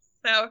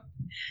 So,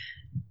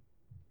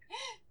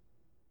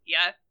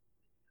 yeah.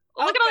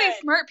 Look at all these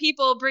smart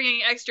people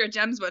bringing extra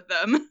gems with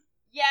them.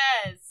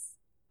 Yes.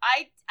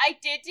 I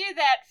did do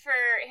that for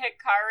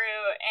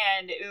Hikaru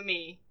and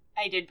Umi.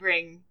 I did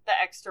bring the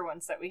extra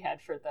ones that we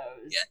had for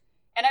those. Yeah.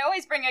 And I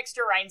always bring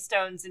extra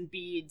rhinestones and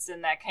beads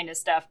and that kind of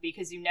stuff,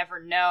 because you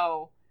never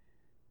know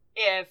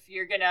if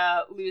you're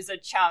gonna lose a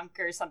chunk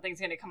or something's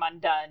gonna come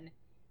undone.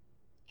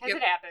 Because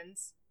it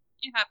happens.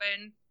 It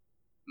happened.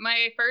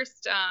 My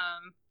first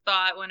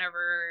thought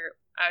whenever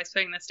I was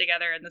putting this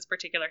together and this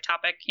particular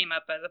topic came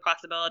up as a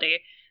possibility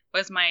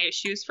was my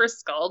shoes for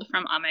Skuld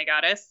from Oh My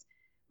Goddess.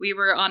 We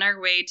were on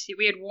our way to,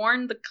 we had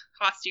worn the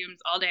costumes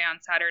all day on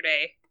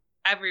Saturday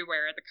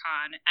everywhere at the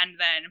con, and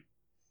then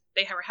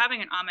they were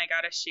having an Oh My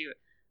Goddess shoot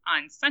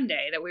on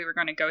Sunday that we were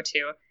going to go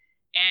to,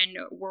 and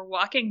we're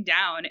walking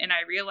down and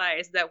I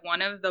realized that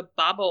one of the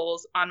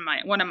bobbles on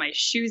one of my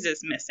shoes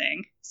is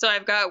missing. So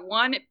I've got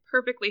one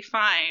perfectly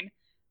fine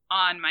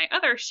on my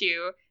other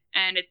shoe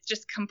and it's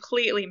just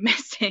completely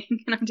missing,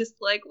 and I'm just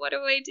like, what do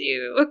I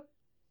do?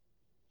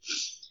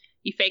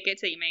 You fake it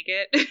till you make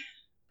it.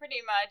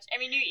 Pretty much. I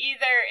mean, you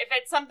either, if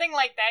it's something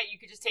like that, you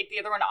could just take the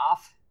other one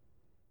off.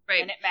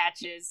 Right. And it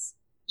matches.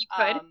 You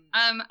could.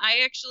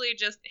 I actually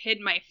just hid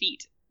my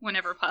feet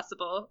whenever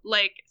possible.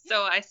 Like,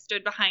 so I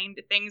stood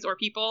behind things or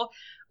people,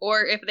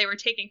 or if they were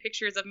taking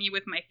pictures of me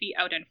with my feet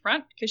out in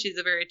front, because she's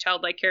a very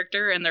childlike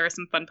character and there are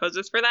some fun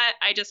poses for that,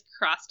 I just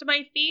crossed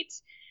my feet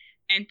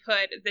and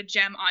put the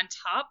gem on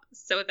top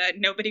so that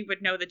nobody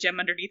would know the gem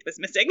underneath was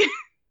missing.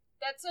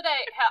 That's what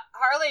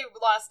Harley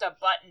lost a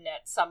button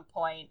at some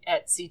point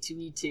at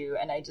C2E2,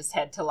 and I just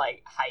had to,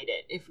 like, hide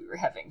it if we were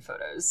having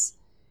photos.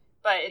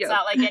 But it's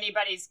not like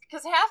anybody's,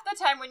 because half the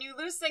time when you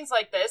lose things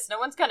like this, no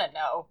one's gonna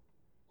know.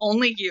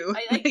 Only you.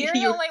 You're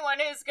the only one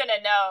who's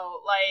gonna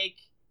know. Like,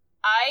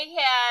 I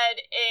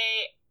had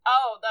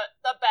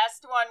the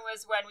best one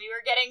was when we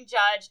were getting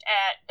judged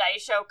at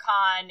Daisho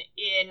Con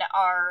in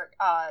our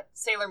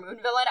Sailor Moon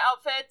villain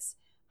outfits.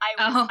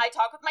 I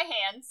talk with my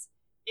hands.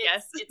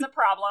 It's a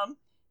problem.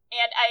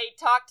 And I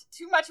talked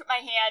too much with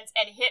my hands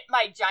and hit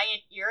my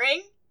giant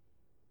earring.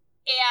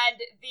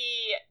 And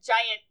the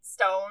giant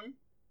stone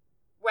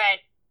went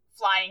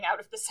flying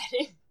out of the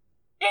setting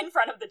in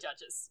front of the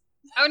judges.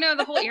 Oh no,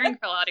 the whole earring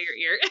fell out of your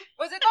ear.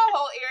 Was it the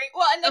whole earring?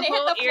 Well, and then it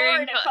hit the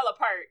floor and it fell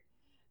apart.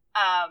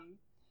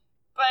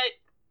 But,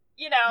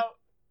 you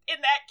know, in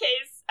that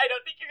case, I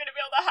don't think you're going to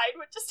be able to hide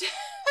what just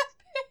happened.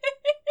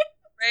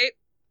 Right?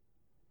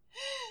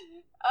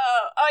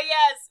 Oh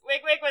yes,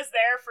 Wig was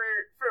there for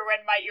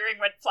when my earring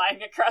went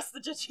flying across the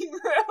judging room.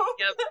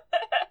 Yep.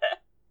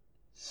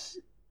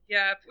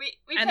 Yeah.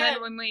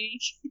 Then when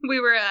we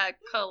were at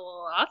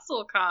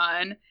Colossal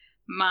Con,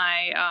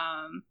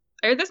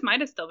 or this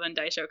might have still been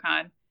Daisho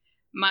Con,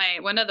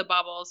 one of the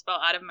baubles fell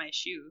out of my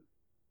shoe.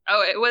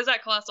 Oh, it was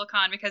at Colossal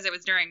Con because it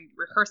was during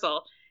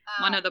rehearsal.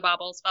 One of the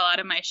baubles fell out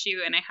of my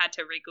shoe and I had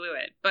to reglue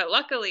it. But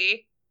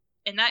luckily,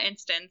 in that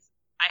instance,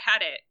 I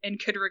had it and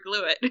could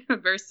reglue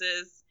it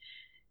versus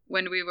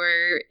when we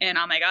were in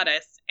Oh My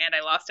Goddess and I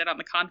lost it on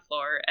the con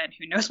floor and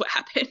who knows what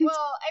happened.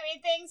 Well, I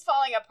mean, things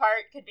falling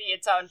apart could be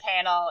its own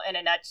panel in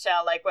a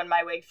nutshell, like when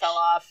my wig fell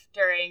off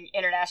during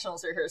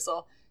Internationals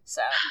rehearsal.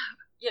 So,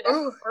 you know.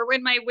 Ooh, or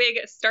when my wig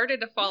started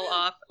to fall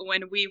off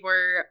when we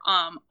were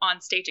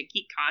on stage at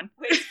GeekCon.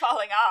 Wigs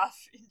falling off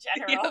in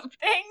general. Yep.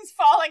 Things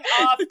falling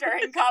off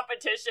during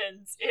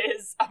competitions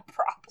is a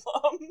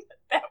problem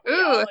that we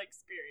all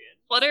experience.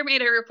 Flutter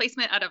made a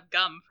replacement out of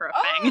gum for a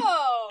fang.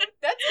 Oh,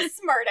 that's a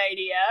smart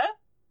idea.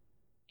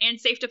 And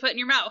safe to put in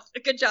your mouth.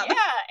 Good job.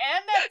 Yeah,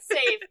 and that's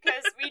safe,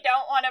 because we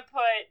don't want to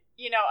put,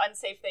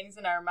 unsafe things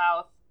in our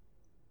mouth.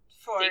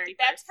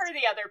 That's for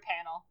the other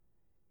panel.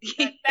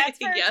 That's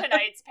for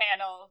tonight's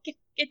panel.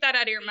 Get that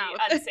out of your mouth.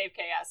 Unsafe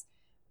chaos.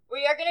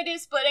 We are going to do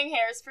splitting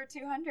hairs for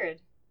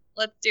 200.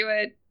 Let's do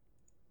it.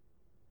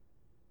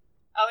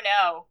 Oh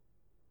no.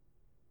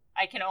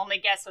 I can only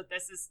guess what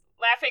this is.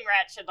 Laughing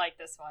Rat should like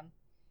this one.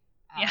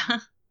 Yeah.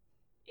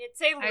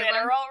 It's a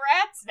literal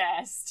rat's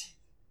nest.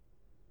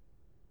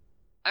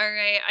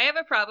 Alright, I have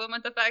a problem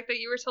with the fact that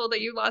you were told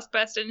that you lost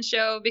Best in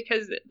Show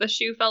because the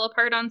shoe fell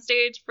apart on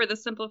stage, for the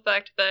simple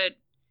fact that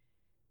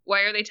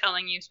why are they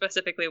telling you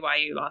specifically why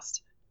you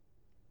lost?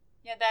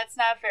 Yeah, that's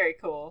not very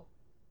cool.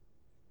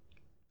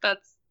 I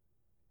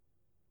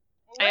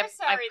have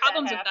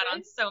problems with that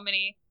on so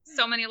many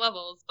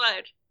levels,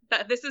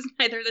 but this is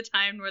neither the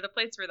time nor the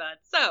place for that.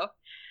 So,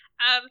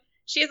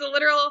 she has a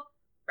literal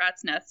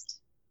rat's nest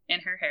in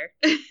her hair.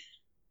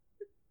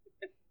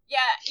 Yeah,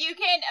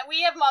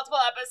 we have multiple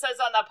episodes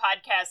on the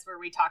podcast where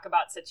we talk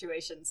about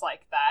situations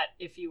like that,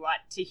 if you want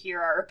to hear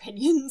our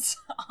opinions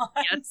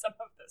on some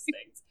of those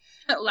things.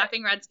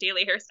 Laughing Rat's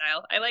daily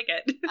hairstyle. I like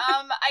it.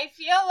 I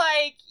feel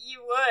like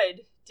you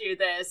would do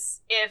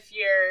this if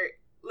your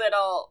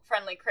little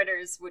friendly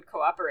critters would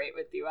cooperate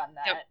with you on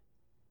that. Yep.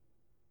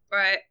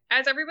 But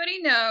as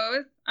everybody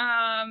knows,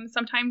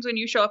 sometimes when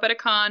you show up at a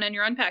con and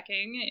you're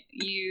unpacking,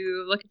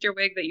 you look at your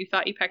wig that you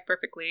thought you packed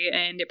perfectly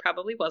and it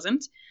probably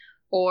wasn't.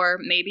 Or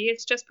maybe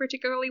it's just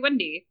particularly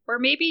windy. Or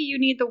maybe you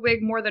need the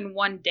wig more than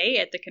one day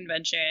at the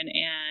convention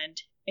and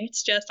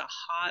it's just a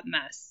hot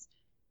mess.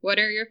 What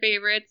are your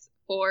favorites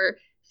for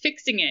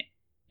fixing it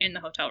in the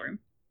hotel room?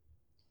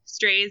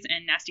 Strays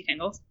and nasty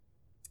tangles?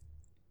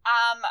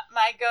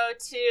 My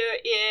go-to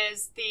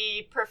is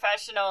the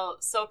professional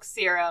silk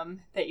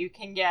serum that you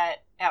can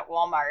get at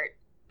Walmart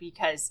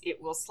because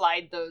it will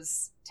slide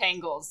those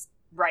tangles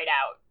right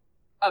out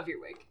of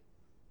your wig.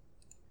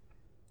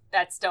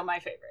 That's still my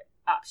favorite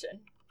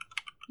option.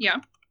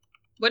 Yeah.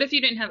 What if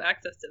you didn't have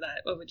access to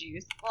that? What would you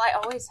use? Well, I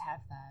always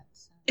have that.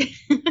 So.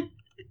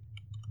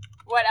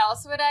 What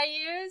else would I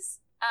use?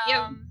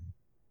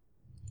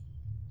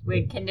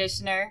 Wig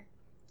conditioner.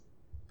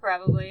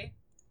 Probably.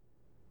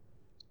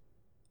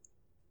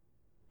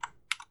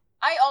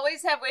 I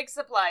always have wig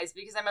supplies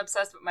because I'm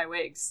obsessed with my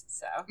wigs.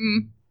 So.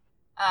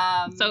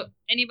 So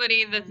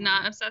anybody that's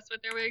not obsessed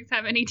with their wigs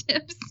have any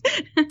tips?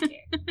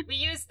 We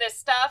use this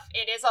stuff.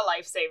 It is a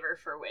lifesaver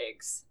for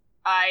wigs.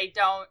 I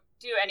don't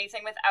do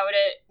anything without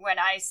it. When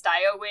I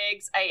style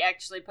wigs, I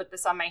actually put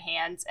this on my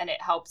hands, and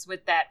it helps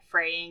with that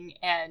fraying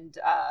and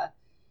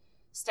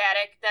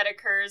static that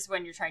occurs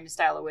when you're trying to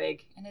style a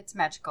wig, and it's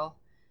magical.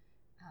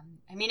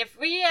 I mean, if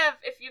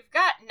you've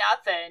got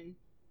nothing,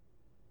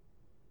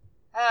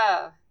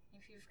 I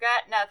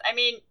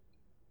mean,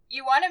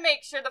 you want to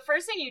make sure the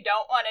first thing you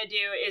don't want to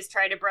do is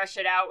try to brush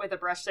it out with a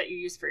brush that you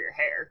use for your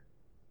hair.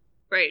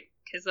 Right,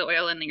 because the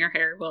oil in your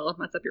hair will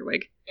mess up your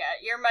wig. Yeah,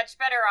 you're much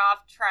better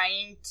off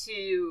trying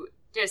to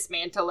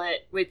dismantle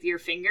it with your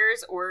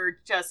fingers or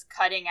just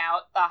cutting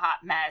out the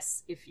hot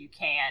mess if you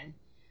can.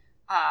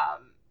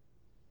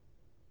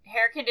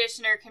 Hair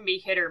conditioner can be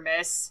hit or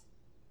miss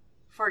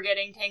for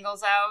getting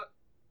tangles out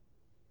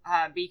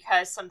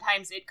because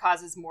sometimes it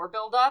causes more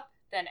buildup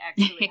than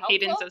actually helpful.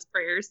 Hayden says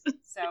prayers.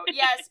 So,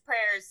 yes,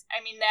 prayers.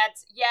 I mean,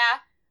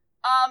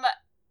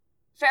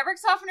 fabric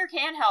softener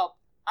can help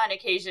on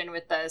occasion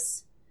with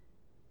this.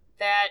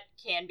 That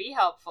can be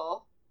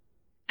helpful.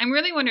 I'm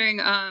really wondering,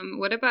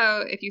 what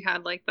about if you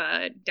had, like,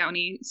 the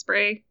Downy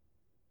spray?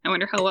 I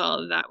wonder how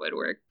well that would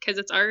work, because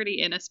it's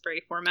already in a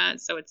spray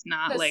format, so it's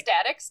not, the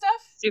static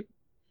stuff?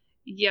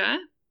 Yeah,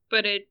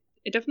 but it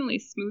definitely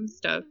smooths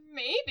stuff.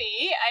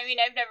 Maybe. I mean,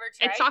 I've never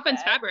tried it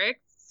softens that.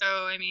 fabric.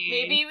 So, I mean...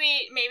 Maybe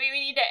we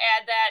need to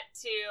add that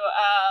to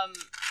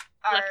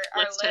our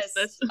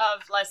list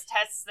of let's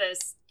test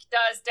this.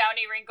 Does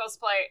Downy Wrinkle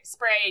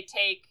Spray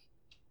take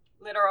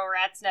literal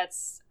rat's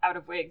nets out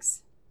of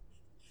wigs?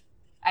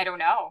 I don't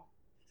know.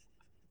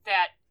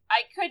 That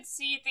I could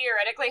see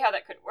theoretically how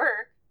that could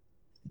work.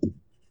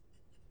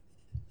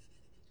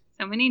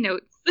 So many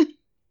notes.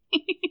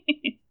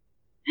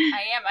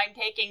 I'm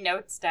taking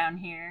notes down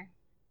here.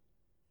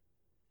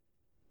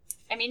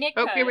 I mean, it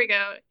could. Oh, here we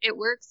go. It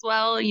works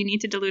well. You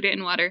need to dilute it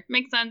in water.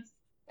 Makes sense.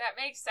 That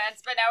makes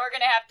sense, but now we're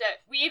going to have to...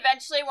 We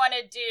eventually want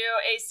to do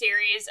a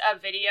series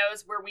of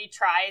videos where we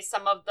try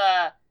some of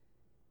the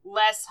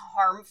less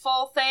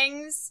harmful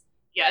things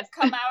that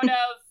come out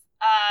of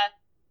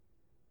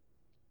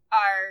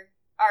our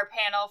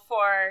panel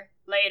for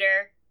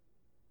later.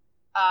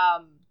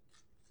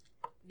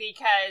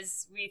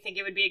 Because we think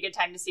it would be a good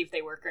time to see if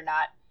they work or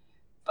not.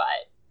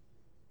 But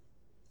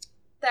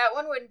that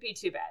one wouldn't be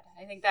too bad.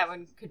 I think that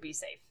one could be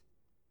safe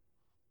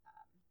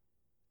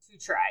to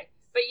try.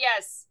 But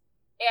yes,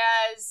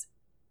 as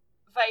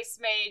Vice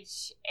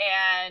Mage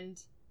and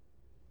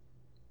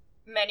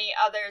many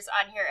others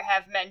on here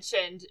have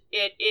mentioned,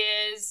 it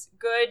is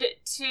good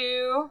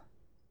to...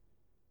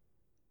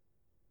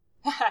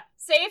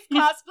 Safe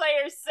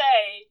cosplayers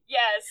say,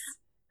 yes.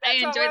 I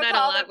enjoy that a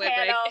lot with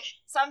Rick.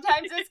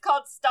 Sometimes it's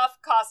called stuff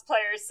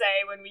cosplayers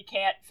say when we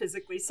can't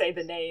physically say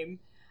the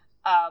name.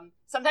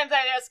 Sometimes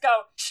I just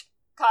go,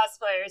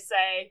 cosplayers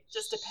say.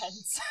 Just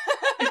depends.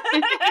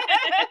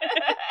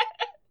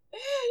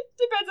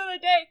 Depends on the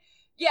day.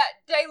 Yeah,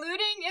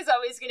 diluting is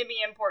always going to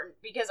be important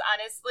because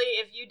honestly,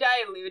 if you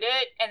dilute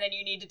it and then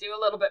you need to do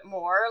a little bit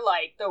more,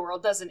 like the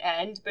world doesn't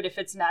end, but if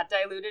it's not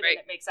diluted and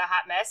it makes a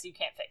hot mess, you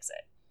can't fix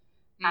it.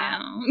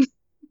 No.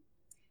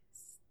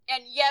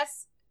 And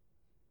yes,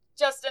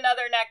 just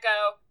another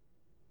Necco.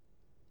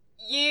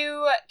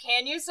 You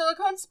can use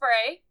silicone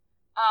spray.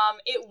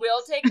 It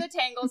will take the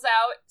tangles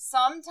out.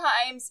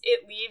 Sometimes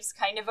it leaves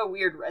kind of a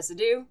weird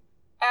residue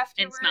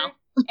afterward.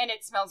 And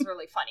it smells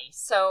really funny.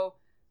 So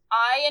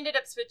I ended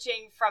up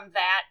switching from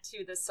that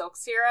to the silk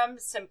serum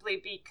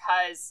simply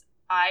because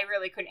I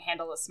really couldn't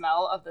handle the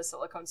smell of the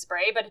silicone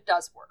spray, but it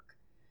does work.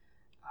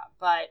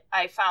 But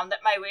I found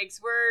that my wigs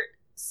were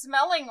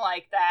smelling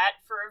like that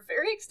for a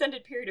very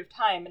extended period of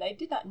time, and I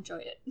did not enjoy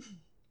it.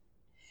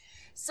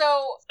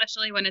 So,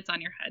 especially when it's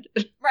on your head.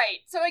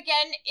 Right. So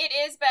again, it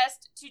is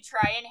best to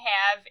try and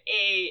have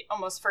a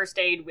almost first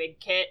aid wig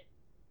kit.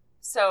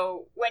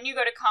 So when you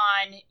go to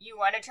con, you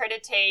want to try to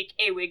take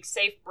a wig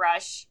safe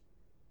brush,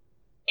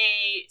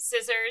 a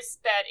scissors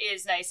that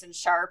is nice and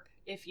sharp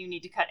if you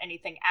need to cut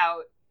anything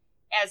out,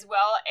 as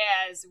well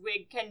as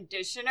wig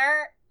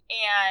conditioner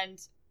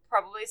and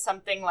probably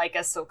something like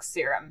a silk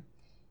serum.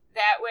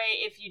 That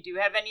way, if you do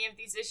have any of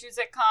these issues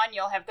at con,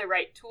 you'll have the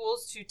right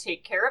tools to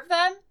take care of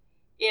them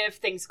if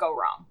things go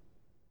wrong.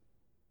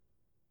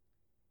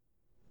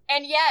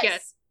 And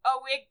yes, a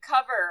wig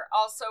cover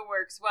also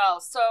works well.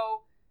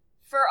 So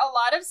for a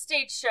lot of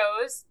stage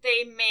shows,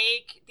 they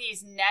make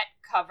these net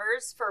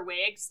covers for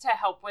wigs to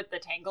help with the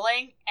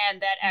tangling,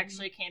 and that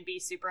actually can be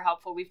super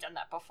helpful. We've done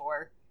that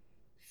before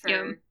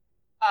for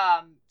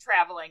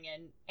traveling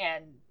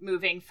and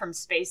moving from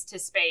space to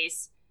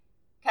space.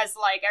 Because,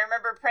 like, I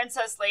remember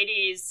Princess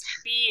Lady's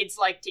beads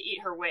like to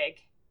eat her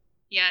wig.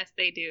 Yes,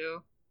 they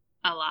do.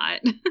 A lot.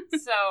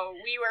 So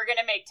we were going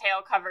to make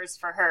tail covers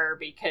for her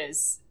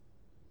because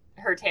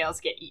her tails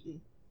get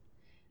eaten.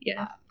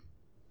 Yeah.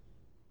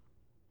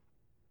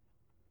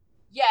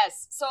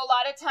 Yes, so a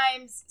lot of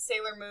times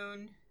Sailor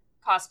Moon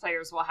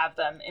cosplayers will have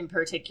them in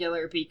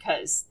particular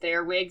because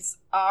their wigs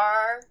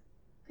are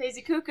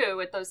crazy cuckoo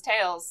with those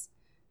tails.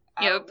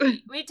 Yep.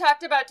 We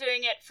talked about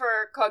doing it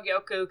for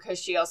Kogyoku because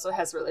she also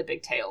has really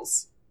big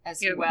tails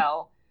as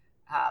well.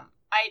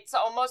 It's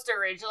almost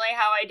originally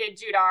how I did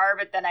Judar,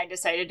 but then I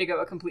decided to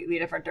go a completely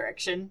different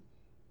direction.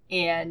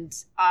 And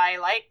I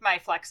like my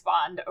Flex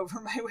Bond over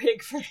my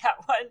wig for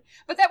that one.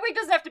 But that wig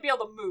doesn't have to be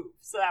able to move,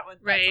 so that's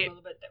a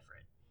little bit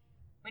different.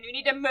 When you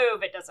need to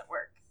move, it doesn't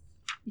work.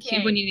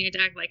 Okay. When you need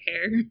to act like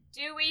hair.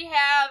 Do we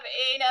have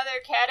another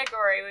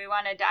category we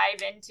want to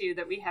dive into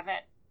that we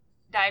haven't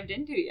dived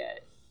into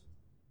yet?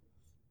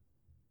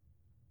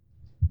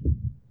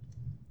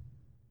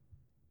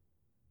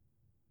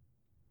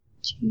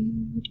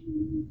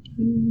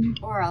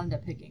 Or I'll end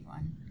up picking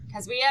one.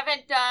 Because we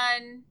haven't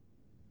done...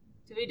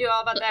 Did we do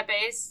all about that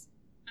base?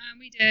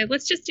 We did.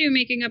 Let's just do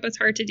making up is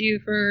hard to do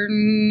for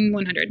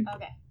 100.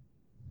 Okay.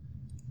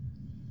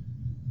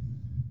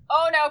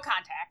 Oh no,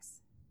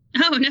 contacts.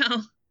 Oh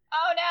no.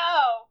 Oh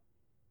no!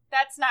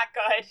 That's not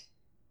good.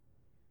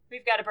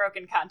 We've got a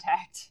broken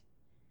contact.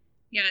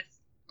 Yes.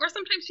 Or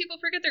sometimes people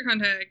forget their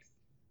contacts.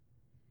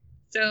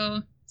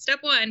 So, step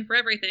 1 for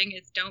everything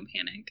is don't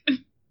panic.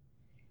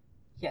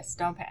 Yes,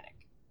 don't panic.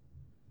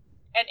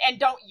 And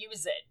don't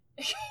use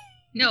it.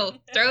 No,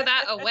 throw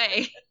that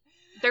away.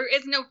 There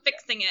is no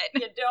fixing it.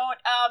 You don't,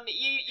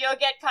 you'll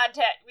get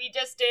contact. We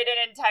just did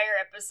an entire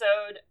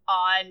episode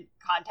on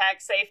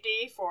contact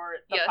safety for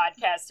the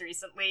podcast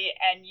recently,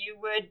 and you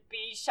would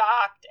be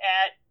shocked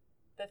at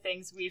the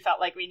things we felt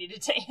like we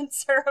needed to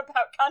answer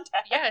about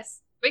contacts.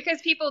 Yes,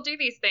 because people do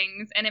these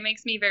things, and it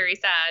makes me very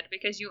sad,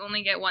 because you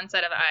only get one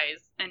set of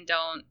eyes, and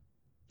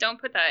don't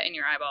put that in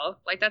your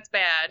eyeball. Like, that's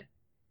bad.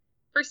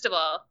 First of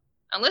all,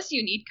 unless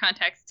you need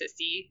contacts to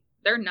see,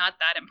 they're not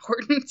that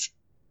important.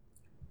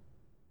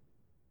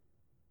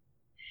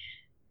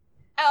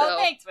 Oh,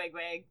 thanks,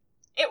 Wigwig.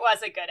 It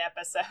was a good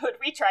episode.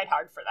 We tried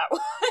hard for that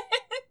one.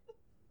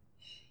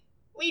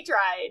 We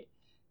tried.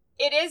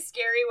 It is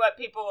scary what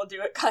people will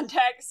do at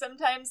contacts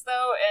sometimes,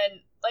 though, and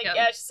like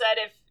Ash said,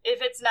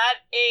 if it's not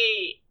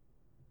a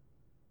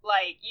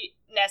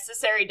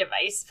necessary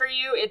device for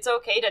you, it's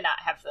okay to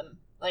not have them.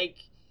 Like,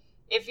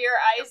 if your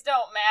eyes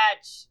don't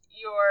match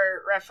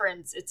your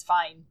reference, it's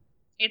fine.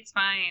 It's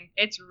fine.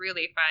 It's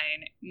really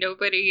fine.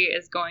 Nobody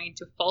is going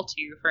to fault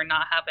you for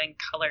not having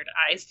colored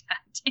eyes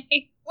that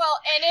day. Well,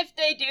 and if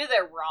they do,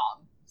 they're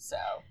wrong. So.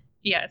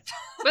 Yes.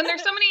 But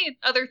there's so many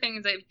other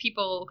things that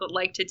people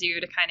like to do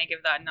to kind of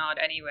give that nod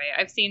anyway.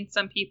 I've seen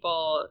some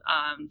people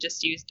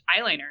just use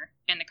eyeliner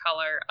in the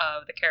color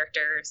of the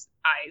character's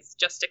eyes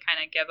just to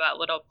kind of give that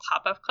little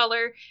pop of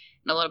color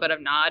and a little bit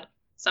of nod.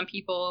 Some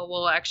people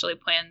will actually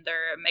plan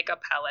their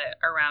makeup palette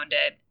around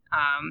it.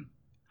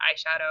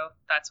 Eyeshadow,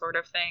 that sort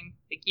of thing.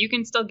 Like, you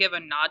can still give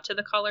a nod to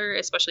the color,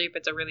 especially if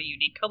it's a really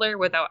unique color,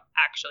 without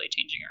actually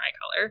changing your eye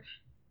color.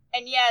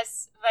 And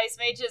yes, Vice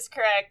Mage is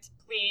correct.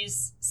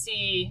 Please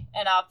see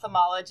an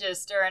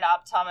ophthalmologist or an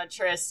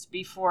optometrist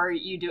before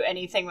you do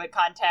anything with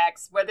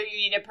contacts, whether you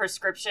need a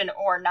prescription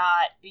or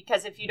not,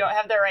 because if you don't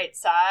have the right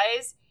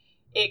size,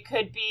 it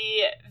could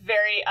be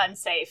very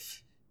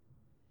unsafe.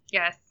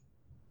 Yes.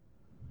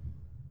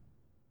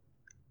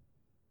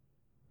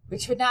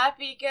 Which would not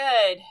be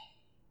good.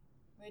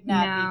 Would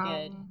not be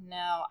good.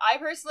 No. I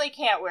personally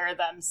can't wear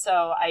them,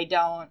 so I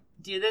don't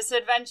do this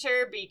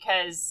adventure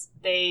because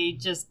they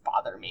just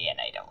bother me and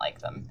I don't like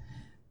them.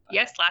 But...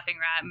 Yes, Laughing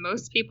Rat,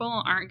 most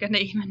people aren't going to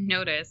even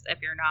notice if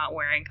you're not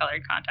wearing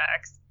colored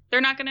contacts.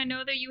 They're not going to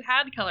know that you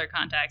had colored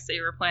contacts that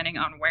you were planning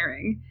on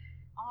wearing.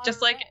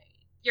 Just like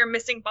you're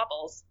missing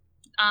bubbles.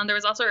 There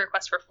was also a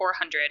request for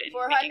 400, and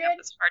 400? Making up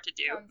this hard to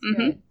do.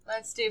 Good.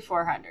 Let's do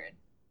 400.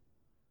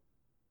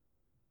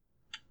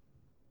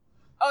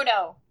 Oh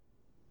no.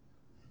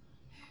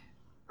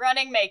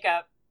 Running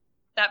makeup.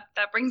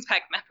 That brings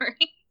back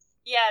memories.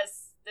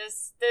 Yes,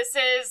 this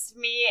is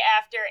me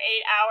after 8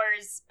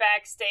 hours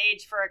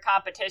backstage for a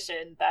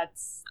competition.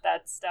 That's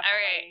definitely. All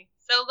right.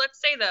 So let's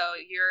say though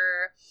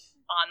you're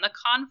on the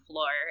con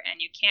floor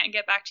and you can't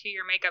get back to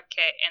your makeup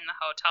kit in the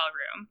hotel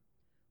room.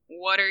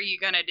 What are you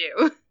gonna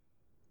do?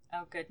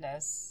 Oh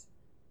goodness.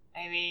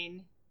 I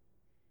mean,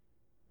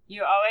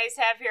 you always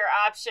have your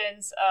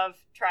options of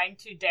trying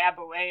to dab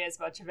away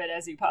as much of it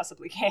as you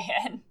possibly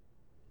can.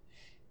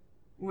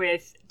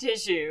 With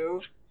tissue,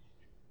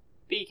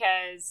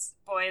 because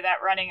boy,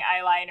 that running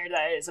eyeliner,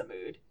 that is a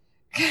mood.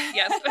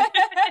 Yep.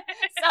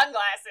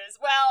 Sunglasses.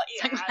 Well,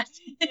 yeah, Sunglasses.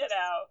 You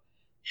know.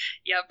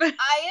 Yep.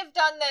 I have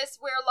done this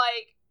where,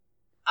 like,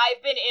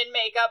 I've been in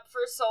makeup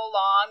for so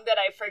long that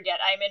I forget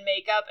I'm in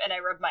makeup and I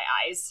rub my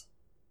eyes.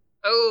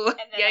 Oh,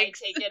 and then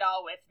yikes. I take it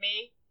all with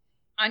me.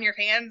 On your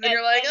hands, and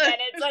you're like, and then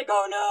it's like,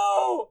 oh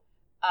no!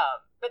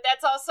 But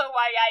that's also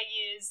why I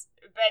use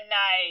Ben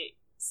Nye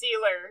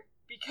sealer,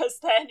 because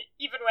then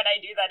even when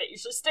I do that, it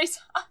usually stays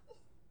on.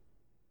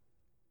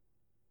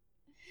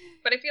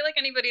 But I feel like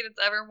anybody that's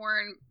ever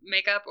worn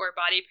makeup or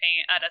body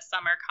paint at a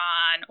summer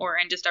con or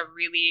in just a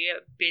really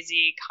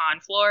busy con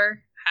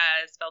floor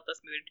has felt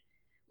this mood.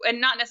 And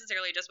not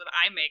necessarily just with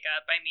eye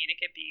makeup. I mean, it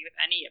could be with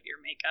any of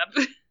your makeup.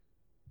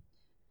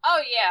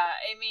 Oh, yeah.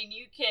 I mean,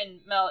 you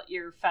can melt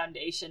your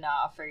foundation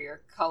off or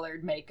your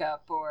colored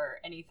makeup or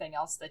anything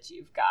else that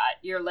you've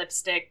got. Your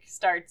lipstick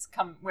starts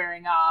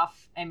wearing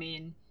off. I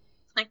mean...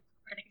 Like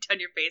running down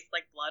your face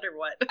like blood or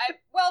what?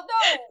 Well,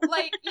 no.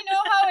 Like, you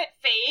know how it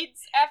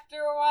fades after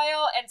a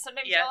while and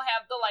sometimes Yeah. you'll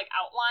have the, like,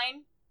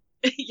 outline?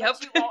 Yep.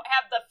 But you won't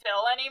have the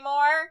fill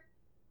anymore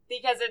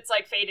because it's,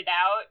 like, faded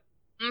out.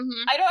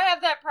 Mm-hmm. I don't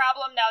have that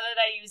problem now that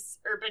I use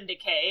Urban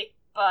Decay,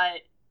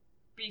 but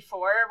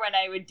before, when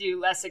I would do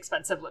less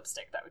expensive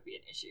lipstick, that would be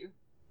an issue.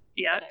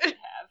 Yeah. That I would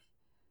have.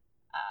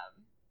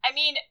 I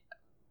mean,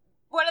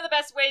 one of the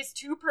best ways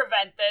to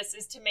prevent this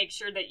is to make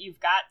sure that you've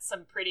got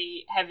some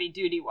pretty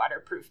heavy-duty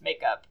waterproof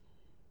makeup,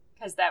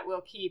 because that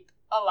will keep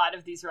a lot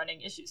of these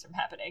running issues from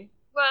happening.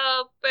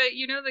 Well, but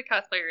you know the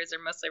cosplayers are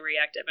mostly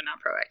reactive and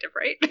not proactive,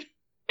 right?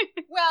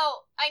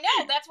 Well, I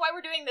know. That's why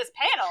we're doing this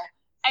panel.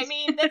 I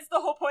mean, that's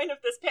the whole point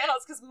of this panel,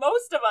 is because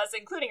most of us,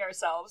 including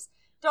ourselves,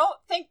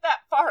 don't think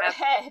that far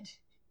ahead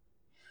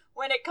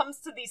when it comes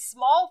to these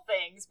small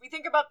things. We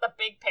think about the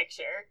big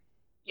picture.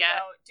 Yeah. You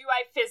know, do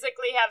I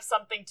physically have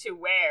something to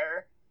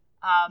wear?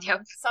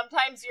 Yep.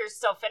 Sometimes you're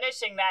still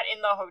finishing that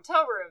in the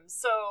hotel room,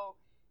 so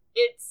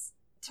it's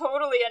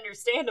totally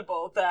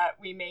understandable that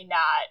we may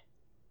not,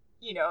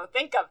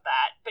 think of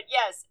that. But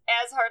yes,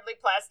 as Hardly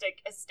Plastic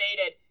has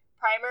stated,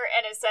 primer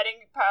and a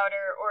setting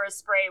powder or a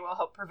spray will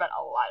help prevent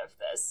a lot of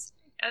this.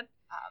 Yeah.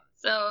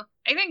 So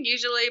I think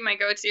usually my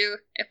go-to,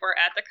 if we're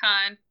at the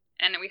con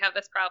and we have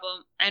this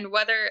problem, and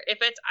if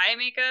it's eye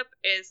makeup,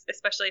 is,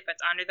 especially if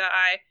it's under the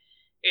eye,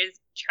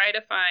 is try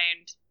to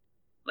find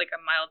like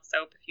a mild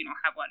soap if you don't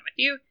have one with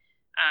you.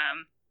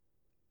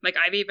 Like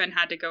I've even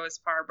had to go as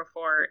far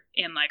before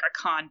in like a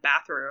con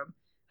bathroom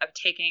of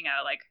taking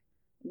a like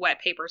wet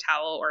paper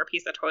towel or a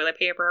piece of toilet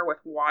paper with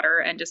water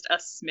and just a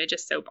smidge of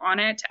soap on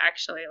it to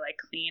actually like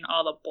clean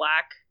all the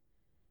black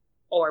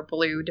or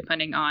blue,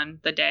 depending on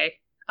the day,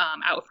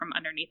 out from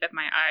underneath of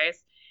my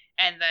eyes.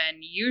 And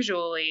then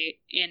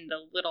usually in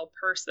the little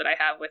purse that I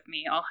have with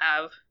me, I'll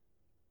have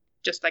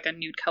just like a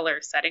nude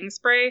color setting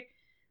spray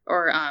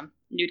or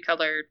nude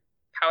color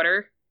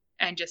powder,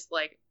 and just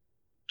like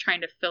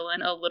trying to fill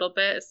in a little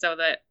bit so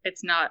that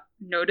it's not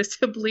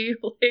noticeably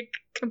like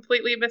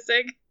completely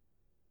missing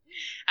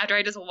after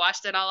I just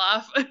washed it all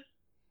off.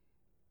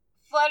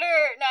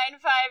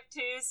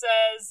 Flutter952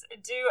 says,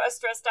 do a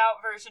stressed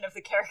out version of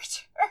the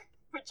character,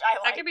 which I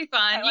like. That could be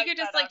fun. You could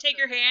just like take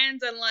your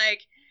hands and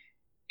like,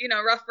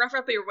 rough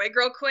up your wig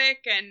real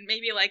quick and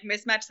maybe like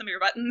mismatch some of your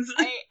buttons.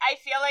 I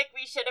feel like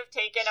we should have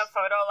taken a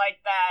photo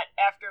like that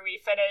after we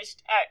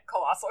finished at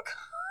Colossal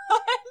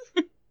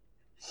Con.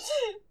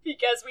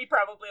 Because we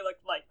probably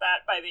looked like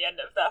that by the end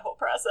of that whole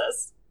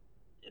process.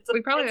 It's a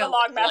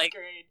long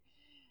masquerade.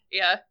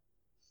 Yeah.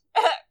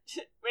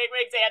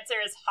 Wigwig's answer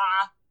is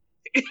ha.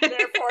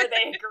 Therefore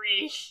they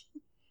agree.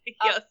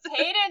 Yes.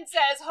 Hayden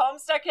says,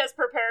 Homestuck has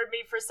prepared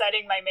me for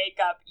setting my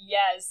makeup.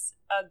 Yes.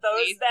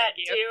 Those Please, that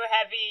thank do you.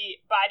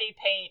 heavy body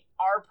paint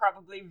are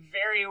probably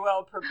very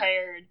well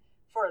prepared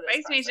for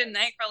this Ice Mage and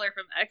Nightcrawler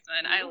from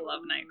X-Men. I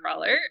love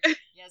Nightcrawler.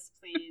 Yes,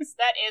 please.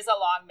 That is a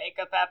long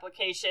makeup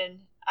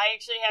application. I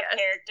actually have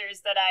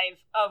characters that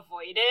I've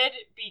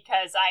avoided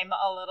because I'm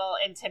a little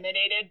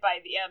intimidated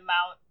by the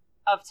amount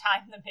of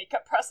time the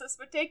makeup process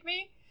would take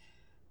me.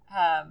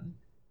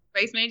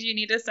 Ice Mage, you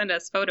need to send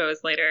us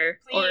photos later.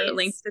 Please. Or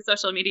links to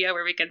social media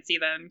where we can see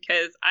them,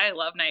 because I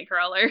love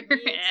Nightcrawler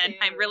and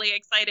I'm really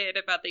excited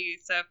about the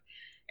use of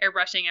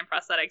airbrushing and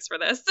prosthetics for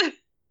this.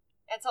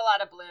 It's a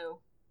lot of blue.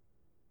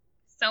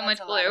 So much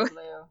blue.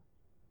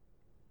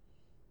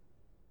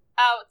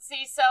 Oh,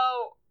 see,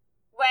 so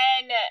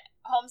when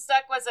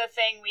Homestuck was a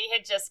thing, we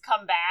had just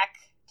come back,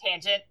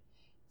 tangent,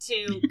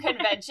 to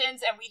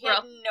conventions, and we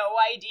had no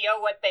idea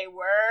what they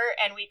were,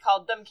 and we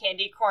called them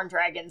candy corn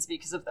dragons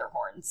because of their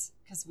horns.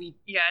 Because we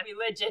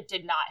legit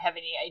did not have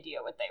any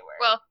idea what they were.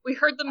 Well, we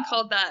heard them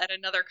called that at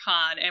another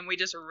con, and we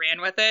just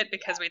ran with it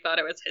because we thought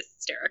it was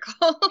hysterical.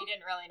 We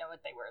didn't really know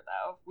what they were,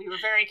 though. We were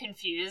very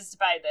confused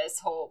by this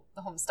whole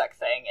Homestuck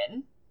thing,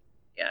 and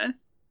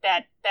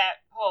that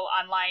whole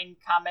online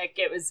comic,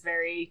 it was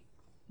very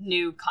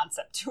new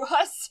concept to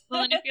us.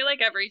 Well, and I feel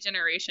like every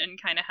generation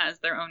kind of has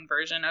their own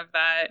version of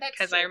that.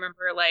 Because I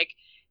remember, like,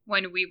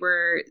 when we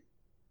were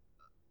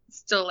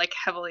still, like,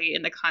 heavily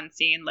in the con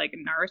scene, like,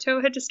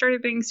 Naruto had just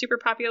started being super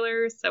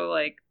popular, so,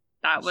 like,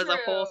 that was a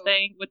whole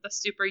thing with the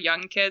super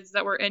young kids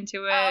that were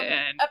into it.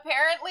 And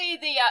apparently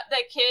the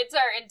kids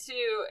are into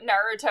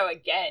Naruto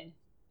again,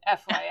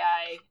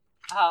 FYI.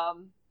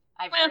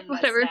 I've learned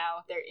this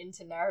now. They're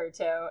into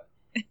Naruto.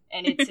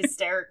 And it's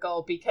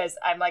hysterical because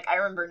I'm like, I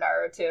remember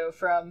Naruto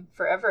from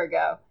forever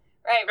ago.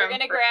 Right, we're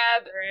going to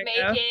grab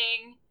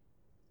Making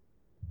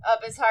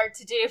Up Is Hard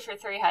to Do for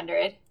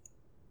 300.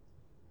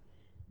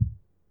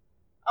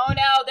 Oh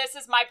no, this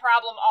is my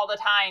problem all the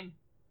time.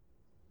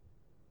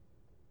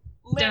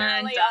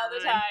 Literally Dun, all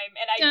the dun, time,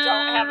 and I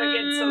don't have a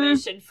good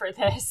solution for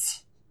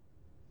this.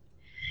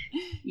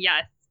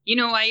 Yes. You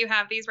know why you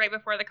have these right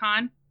before the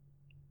con?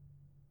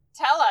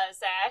 Tell us,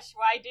 Ash,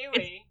 why do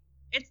we?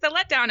 It's the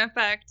letdown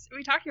effect.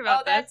 We talked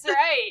about this. Oh, that's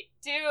right.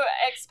 Do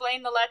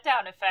explain the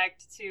letdown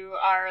effect to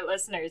our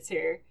listeners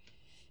here.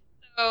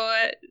 So,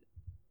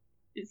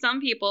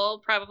 some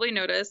people probably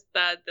notice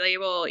that they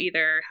will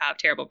either have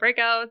terrible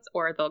breakouts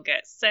or they'll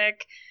get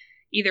sick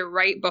either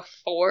right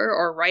before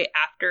or right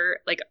after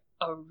like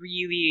a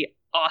really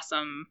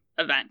awesome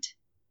event.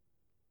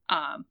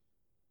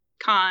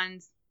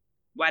 Cons,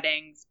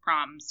 weddings,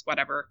 proms,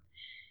 whatever.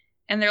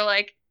 And they're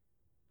like,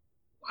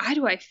 why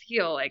do I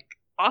feel like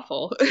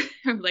awful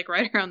like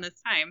right around this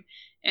time?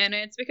 And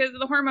it's because of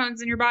the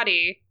hormones in your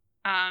body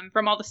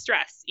from all the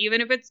stress.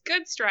 Even if it's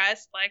good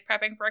stress, like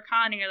prepping for a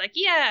con and you're like,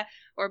 yeah,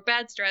 or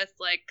bad stress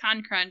like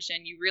con crunch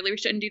and you really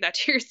shouldn't do that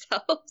to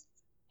yourselves.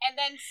 And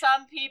then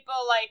some people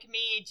like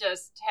me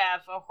just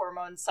have a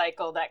hormone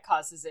cycle that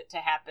causes it to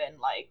happen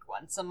like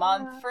once a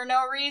month for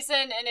no reason,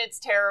 and it's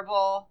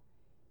terrible.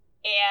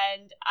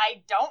 And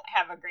I don't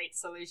have a great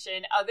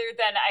solution other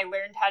than I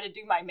learned how to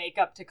do my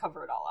makeup to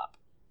cover it all up.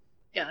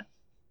 Yeah.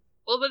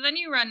 Well, but then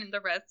you run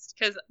the risk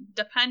because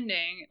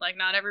depending, like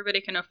not everybody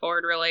can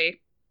afford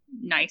really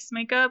nice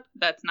makeup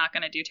that's not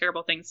going to do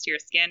terrible things to your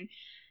skin.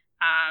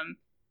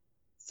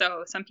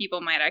 So some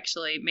people might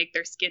actually make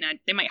their skin,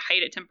 they might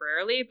hide it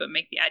temporarily, but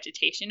make the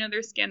agitation of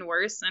their skin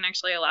worse and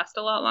actually last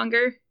a lot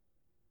longer.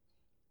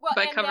 Well,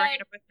 by covering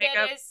it up with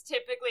makeup. That is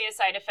typically a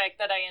side effect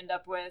that I end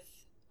up with,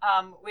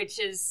 which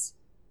is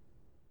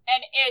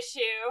an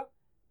issue.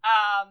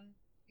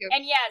 Yep.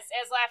 And yes,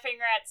 as Laughing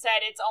Rat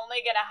said, it's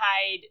only going to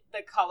hide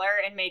the color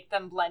and make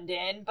them blend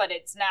in, but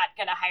it's not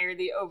going to hide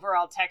the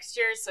overall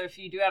texture. So if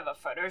you do have a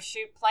photo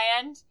shoot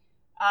planned,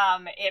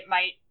 it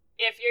might,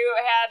 if you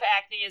have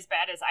acne as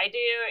bad as I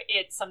do,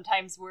 it's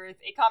sometimes worth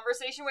a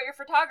conversation with your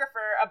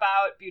photographer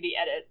about beauty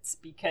edits,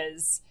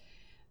 because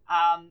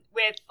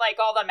with like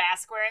all the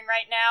mask wearing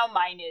right now,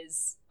 mine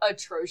is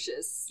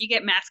atrocious. You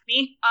get mask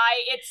me?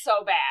 It's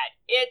so bad.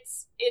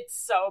 It's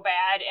so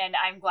bad, and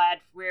I'm glad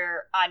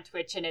we're on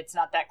Twitch and it's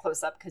not that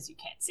close up because you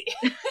can't see.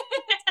 And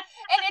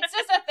it's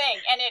just a thing,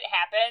 and it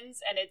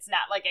happens, and it's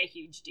not like a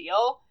huge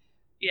deal.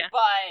 Yeah.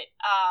 But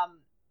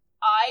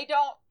I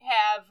don't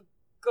have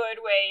good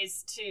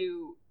ways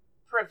to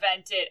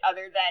prevent it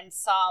other than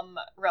some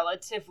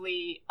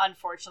relatively,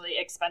 unfortunately,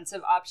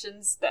 expensive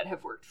options that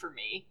have worked for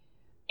me.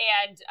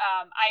 And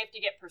I have to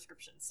get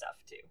prescription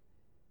stuff, too,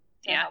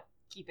 to help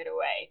keep it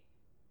away.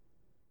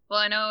 Well,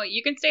 I know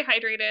you can stay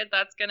hydrated.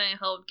 That's going to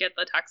help get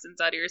the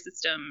toxins out of your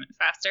system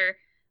faster.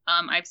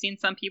 I've seen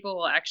some people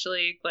will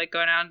actually like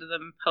go down to the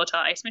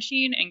hotel ice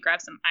machine and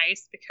grab some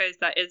ice because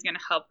that is going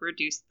to help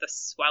reduce the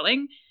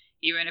swelling.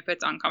 Even if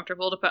it's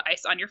uncomfortable to put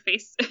ice on your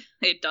face,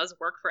 it does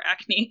work for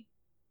acne.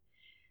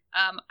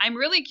 I'm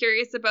really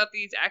curious about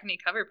these acne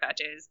cover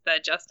patches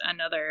that just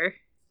another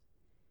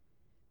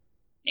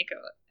Nico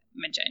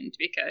mentioned,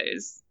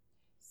 because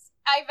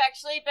I've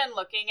actually been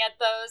looking at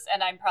those,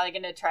 and I'm probably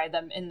going to try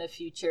them in the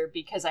future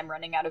because I'm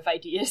running out of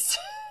ideas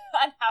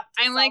on how to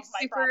solve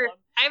my problem.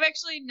 I've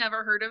actually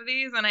never heard of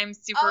these, and I'm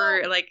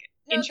super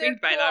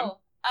intrigued by them.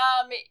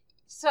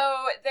 So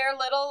they're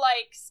little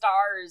like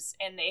stars,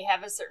 and they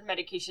have a certain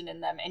medication in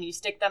them, and you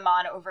stick them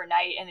on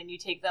overnight, and then you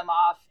take them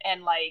off,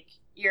 and like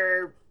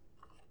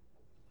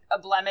a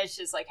blemish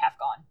is like half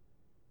gone.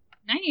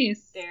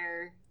 Nice.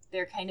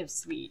 They're kind of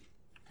sweet.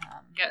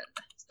 Yeah.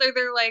 So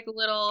they're like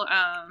little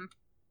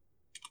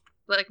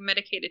like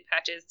medicated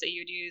patches that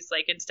you'd use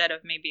like instead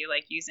of maybe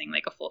like using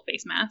like a full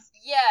face mask.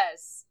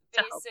 Yes.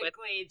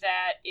 Basically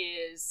that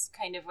is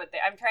kind of what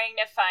I'm trying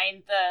to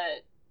find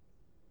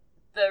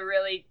the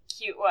really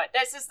cute one.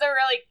 This is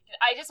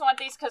I just want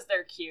these because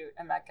they're cute.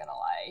 I'm not gonna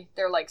lie.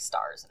 They're like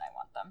stars and I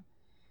want them.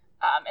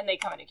 And they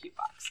come in a cute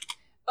box.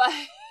 But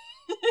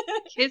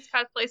His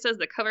cosplay says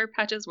the cover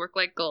patches work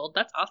like gold.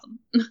 That's awesome.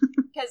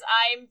 Because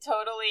I'm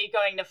totally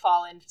going to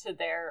fall into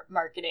their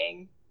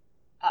marketing.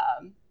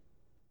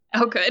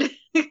 Oh, good.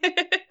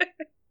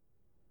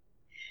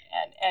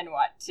 and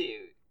want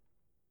to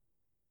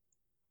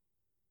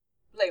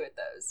play with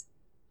those.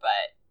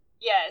 But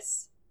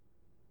yes,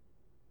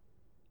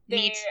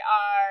 Neat. they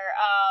are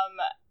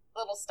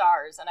little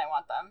stars, and I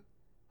want them.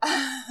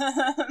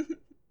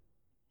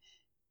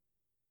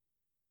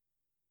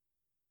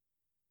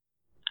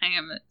 I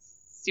am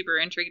super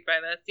intrigued by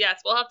this.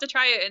 Yes, we'll have to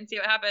try it and see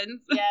what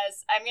happens.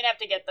 Yes, I'm going to have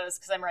to get those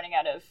because I'm running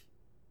out of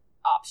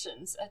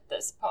options at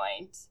this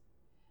point.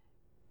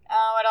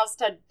 What else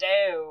to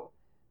do?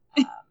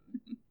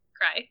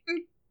 Cry.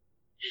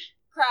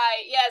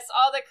 Cry. Yes,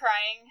 all the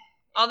crying.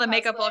 All the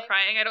makeup while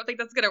crying. I don't think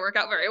that's going to work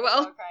out very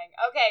well.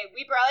 Okay,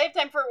 we probably have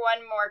time for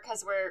one more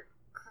because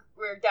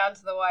we're down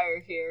to the wire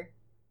here.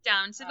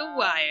 Down to the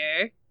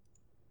wire.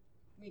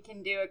 We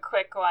can do a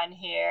quick one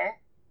here.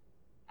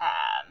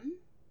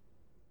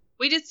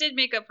 We just did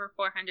makeup for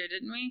 400,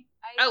 didn't we?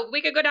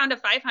 We could go down to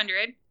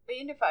 500. We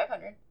can do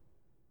 500.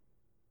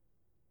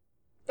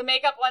 The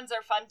makeup ones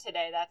are fun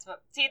today. That's the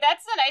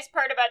nice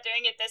part about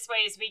doing it this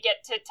way is we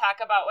get to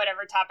talk about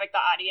whatever topic the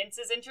audience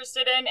is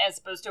interested in as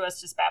opposed to us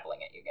just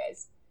babbling at you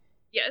guys.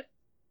 Yes.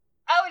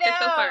 Oh no!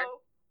 So far.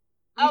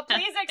 Oh,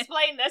 please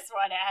explain this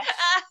one, Ash.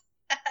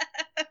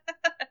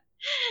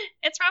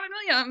 It's Robin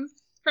Williams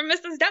from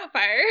Mrs.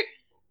 Doubtfire.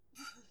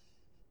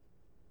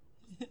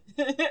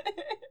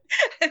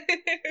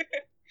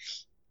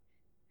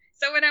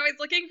 So when I was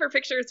looking for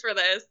pictures for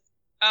this,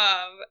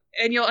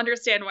 and you'll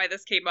understand why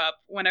this came up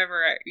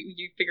whenever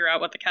you figure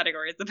out what the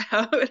category is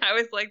about, I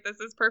was like, this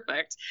is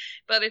perfect.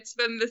 But it's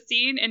from the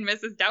scene in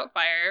Mrs.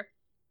 Doubtfire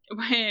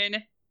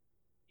when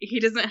he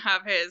doesn't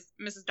have his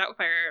Mrs.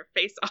 Doubtfire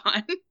face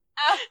on.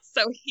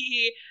 So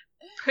he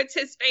puts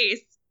his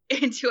face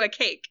into a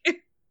cake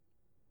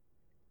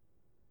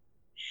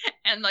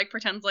and like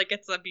pretends like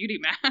it's a beauty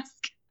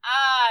mask.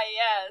 Ah,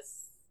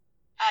 yes.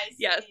 I see.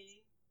 Yes.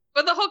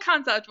 But the whole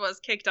concept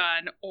was caked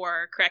on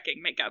or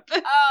cracking makeup.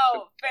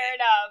 Oh, fair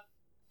enough.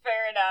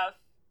 Fair enough.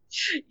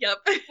 Yep.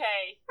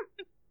 Okay.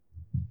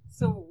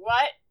 So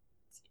what?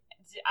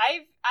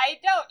 I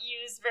don't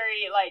use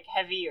very like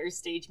heavy or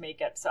stage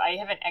makeup, so I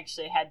haven't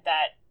actually had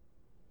that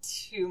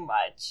too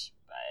much.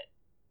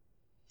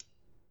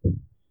 But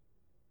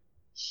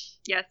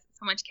yes,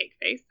 so much cake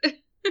face.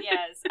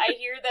 yes, I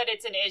hear that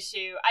it's an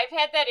issue. I've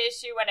had that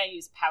issue when I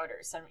use powder,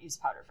 so I don't use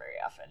powder very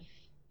often.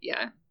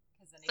 Yeah.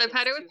 So I've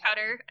had it with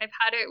powder. I've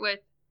had it with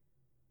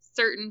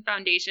certain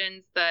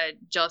foundations that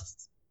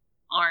just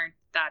aren't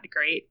that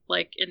great,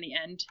 like, in the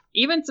end.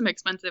 Even some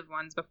expensive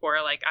ones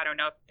before, like, I don't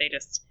know if they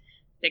just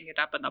pick it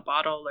up in the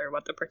bottle or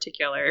what the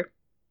particular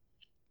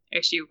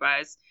issue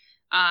was.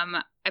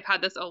 I've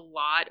had this a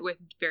lot with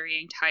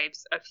varying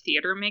types of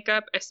theater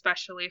makeup,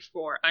 especially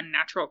for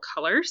unnatural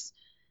colors.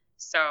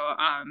 So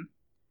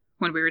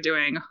when we were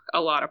doing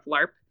a lot of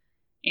LARP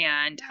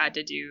and had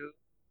to do,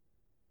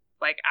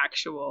 like,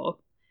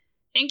 actual...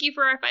 Thank you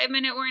for our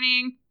 5-minute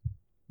warning.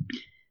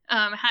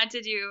 Had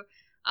to do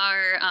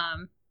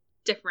our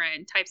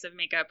different types of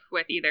makeup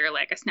with either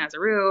like a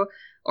Snazaroo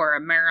or a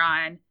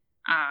Maron.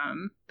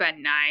 Ben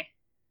and I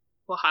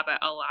will have it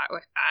a lot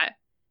with that.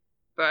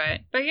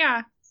 But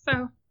yeah,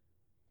 so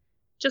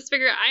just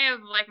figure I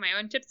have like my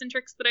own tips and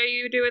tricks that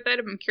I do with it.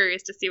 I'm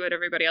curious to see what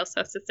everybody else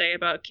has to say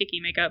about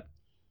Kiki makeup.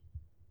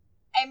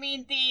 I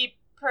mean, the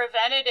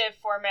preventative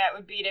format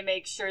would be to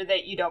make sure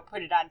that you don't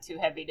put it on too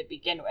heavy to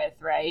begin with,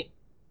 right?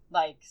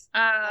 Like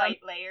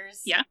light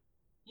layers. Yeah.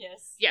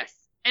 Yes. Yes.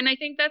 And I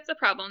think that's the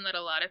problem that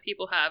a lot of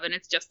people have, and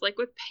it's just like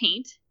with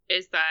paint,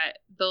 is that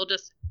they'll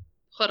just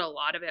put a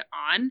lot of it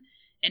on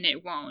and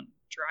it won't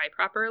dry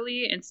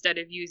properly instead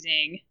of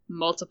using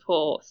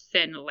multiple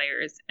thin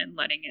layers and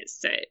letting it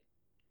sit.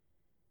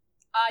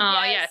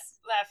 Yes.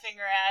 Laughing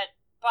rat.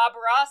 Bob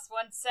Ross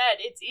once said,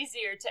 it's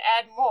easier to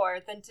add more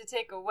than to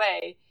take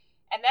away.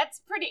 And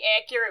that's pretty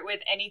accurate with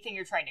anything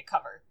you're trying to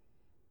cover.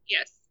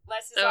 Yes.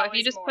 Less is so always if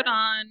you just more. Put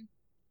on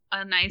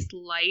a nice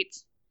light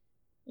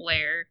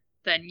layer,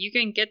 then you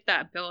can get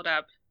that build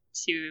up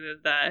to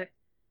the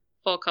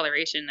full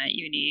coloration that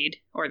you need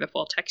or the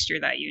full texture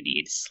that you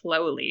need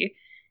slowly.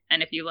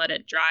 And if you let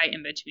it dry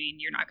in between,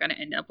 you're not going to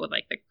end up with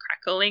like the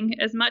crackling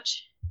as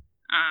much.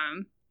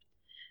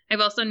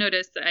 I've also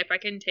noticed that if I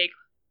can take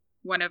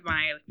one of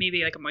my,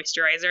 maybe like a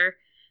moisturizer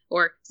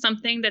or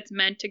something that's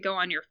meant to go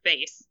on your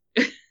face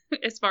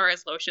as far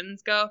as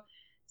lotions go,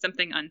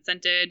 something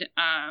unscented,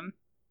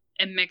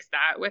 and mix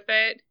that with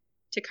it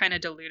to kind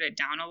of dilute it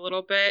down a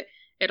little bit,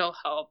 it'll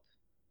help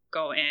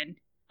go in.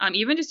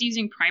 Even just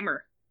using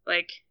primer,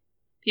 like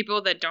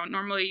people that don't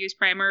normally use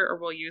primer or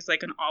will use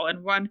like an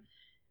all-in-one,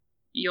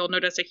 you'll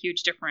notice a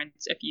huge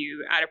difference if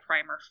you add a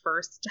primer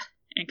first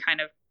and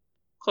kind of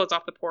close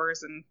off the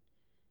pores and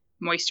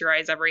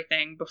moisturize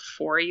everything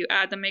before you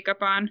add the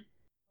makeup on.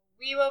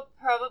 We will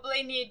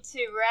probably need to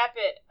wrap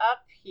it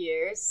up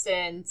here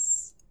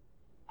since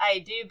I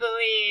do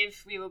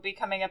believe we will be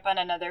coming up on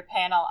another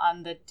panel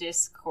on the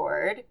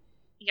Discord.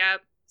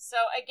 Yep. So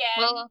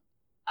again,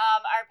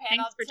 our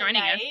panel thanks for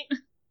tonight, joining us.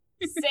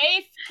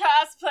 Safe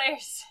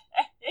Cosplayers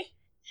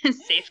Day.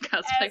 Safe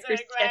Cosplayers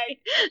Day.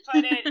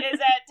 But it is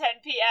at 10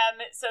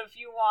 p.m. So if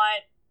you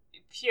want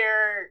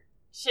pure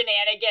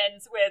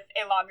shenanigans with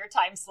a longer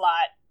time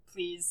slot,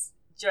 please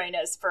join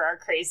us for our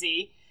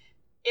crazy.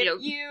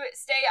 If you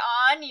stay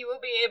on, you will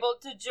be able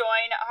to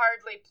join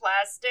Hardly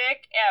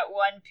Plastic at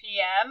 1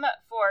 p.m.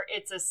 for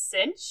It's a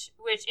Cinch,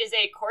 which is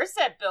a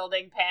corset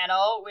building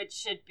panel, which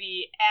should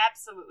be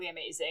absolutely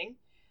amazing.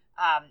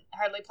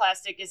 Hardly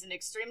Plastic is an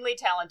extremely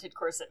talented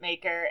corset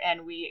maker,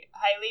 and we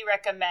highly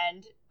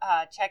recommend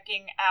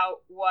checking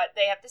out what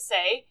they have to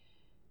say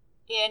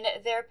in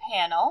their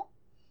panel.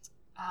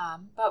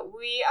 But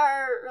we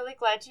are really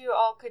glad you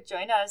all could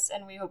join us,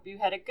 and we hope you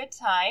had a good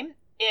time.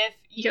 If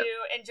you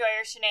enjoy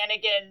our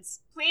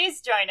shenanigans,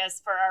 please join us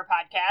for our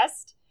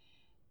podcast.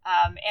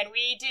 And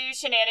we do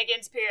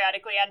shenanigans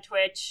periodically on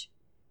Twitch,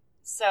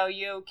 so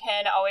you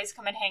can always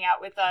come and hang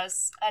out with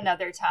us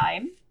another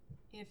time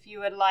if you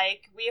would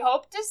like. We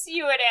hope to see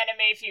you at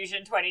Anime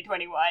Fusion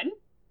 2021.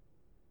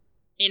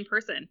 In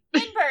person.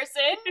 In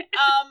person.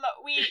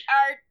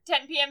 Our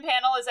 10 p.m.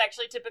 panel is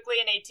actually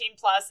typically an 18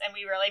 plus, and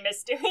we really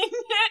miss doing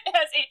it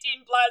as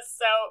 18 plus.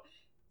 So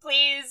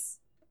please,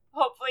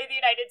 hopefully the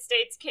United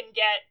States can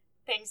get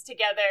things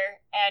together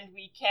and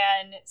we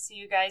can see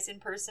you guys in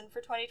person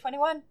for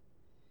 2021.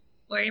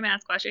 Wear your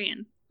mask, wash your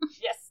hands.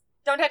 Yes.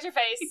 Don't touch your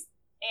face.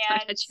 And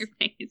Don't touch your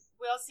face.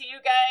 We'll see you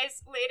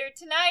guys later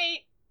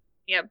tonight.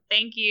 Yep.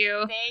 Thank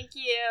you. Thank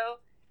you.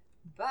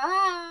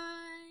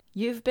 Bye.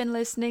 You've been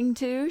listening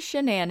to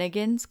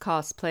Shenanigans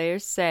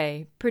Cosplayers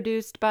Say,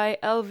 produced by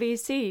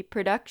LVC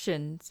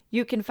Productions.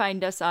 You can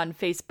find us on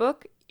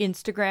Facebook,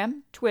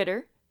 Instagram,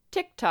 Twitter,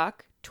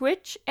 TikTok,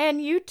 Twitch, and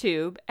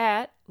YouTube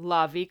at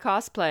Lavi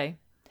Cosplay.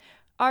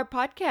 Our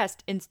podcast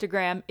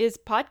Instagram is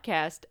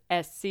Podcast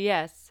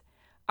SCS.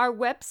 Our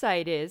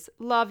website is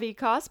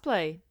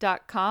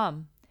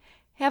lavicosplay.com.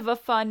 Have a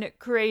fun,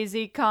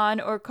 crazy con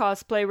or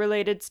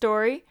cosplay-related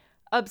story,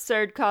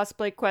 absurd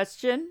cosplay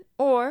question,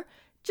 or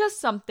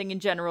just something in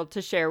general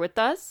to share with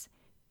us?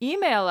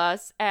 Email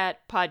us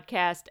at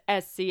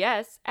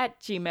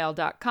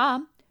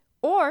podcastscs@gmail.com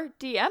or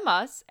DM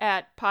us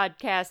at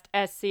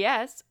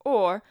podcastscs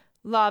or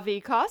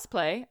Lavi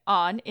Cosplay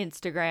on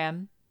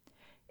Instagram.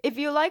 If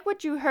you like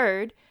what you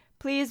heard,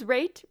 please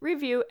rate,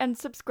 review, and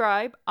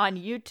subscribe on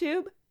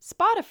YouTube,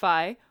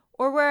 Spotify,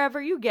 or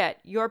wherever you get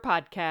your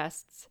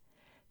podcasts.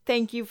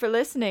 Thank you for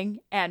listening,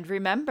 and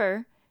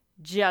remember,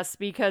 just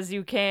because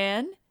you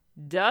can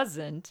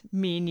doesn't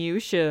mean you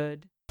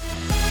should.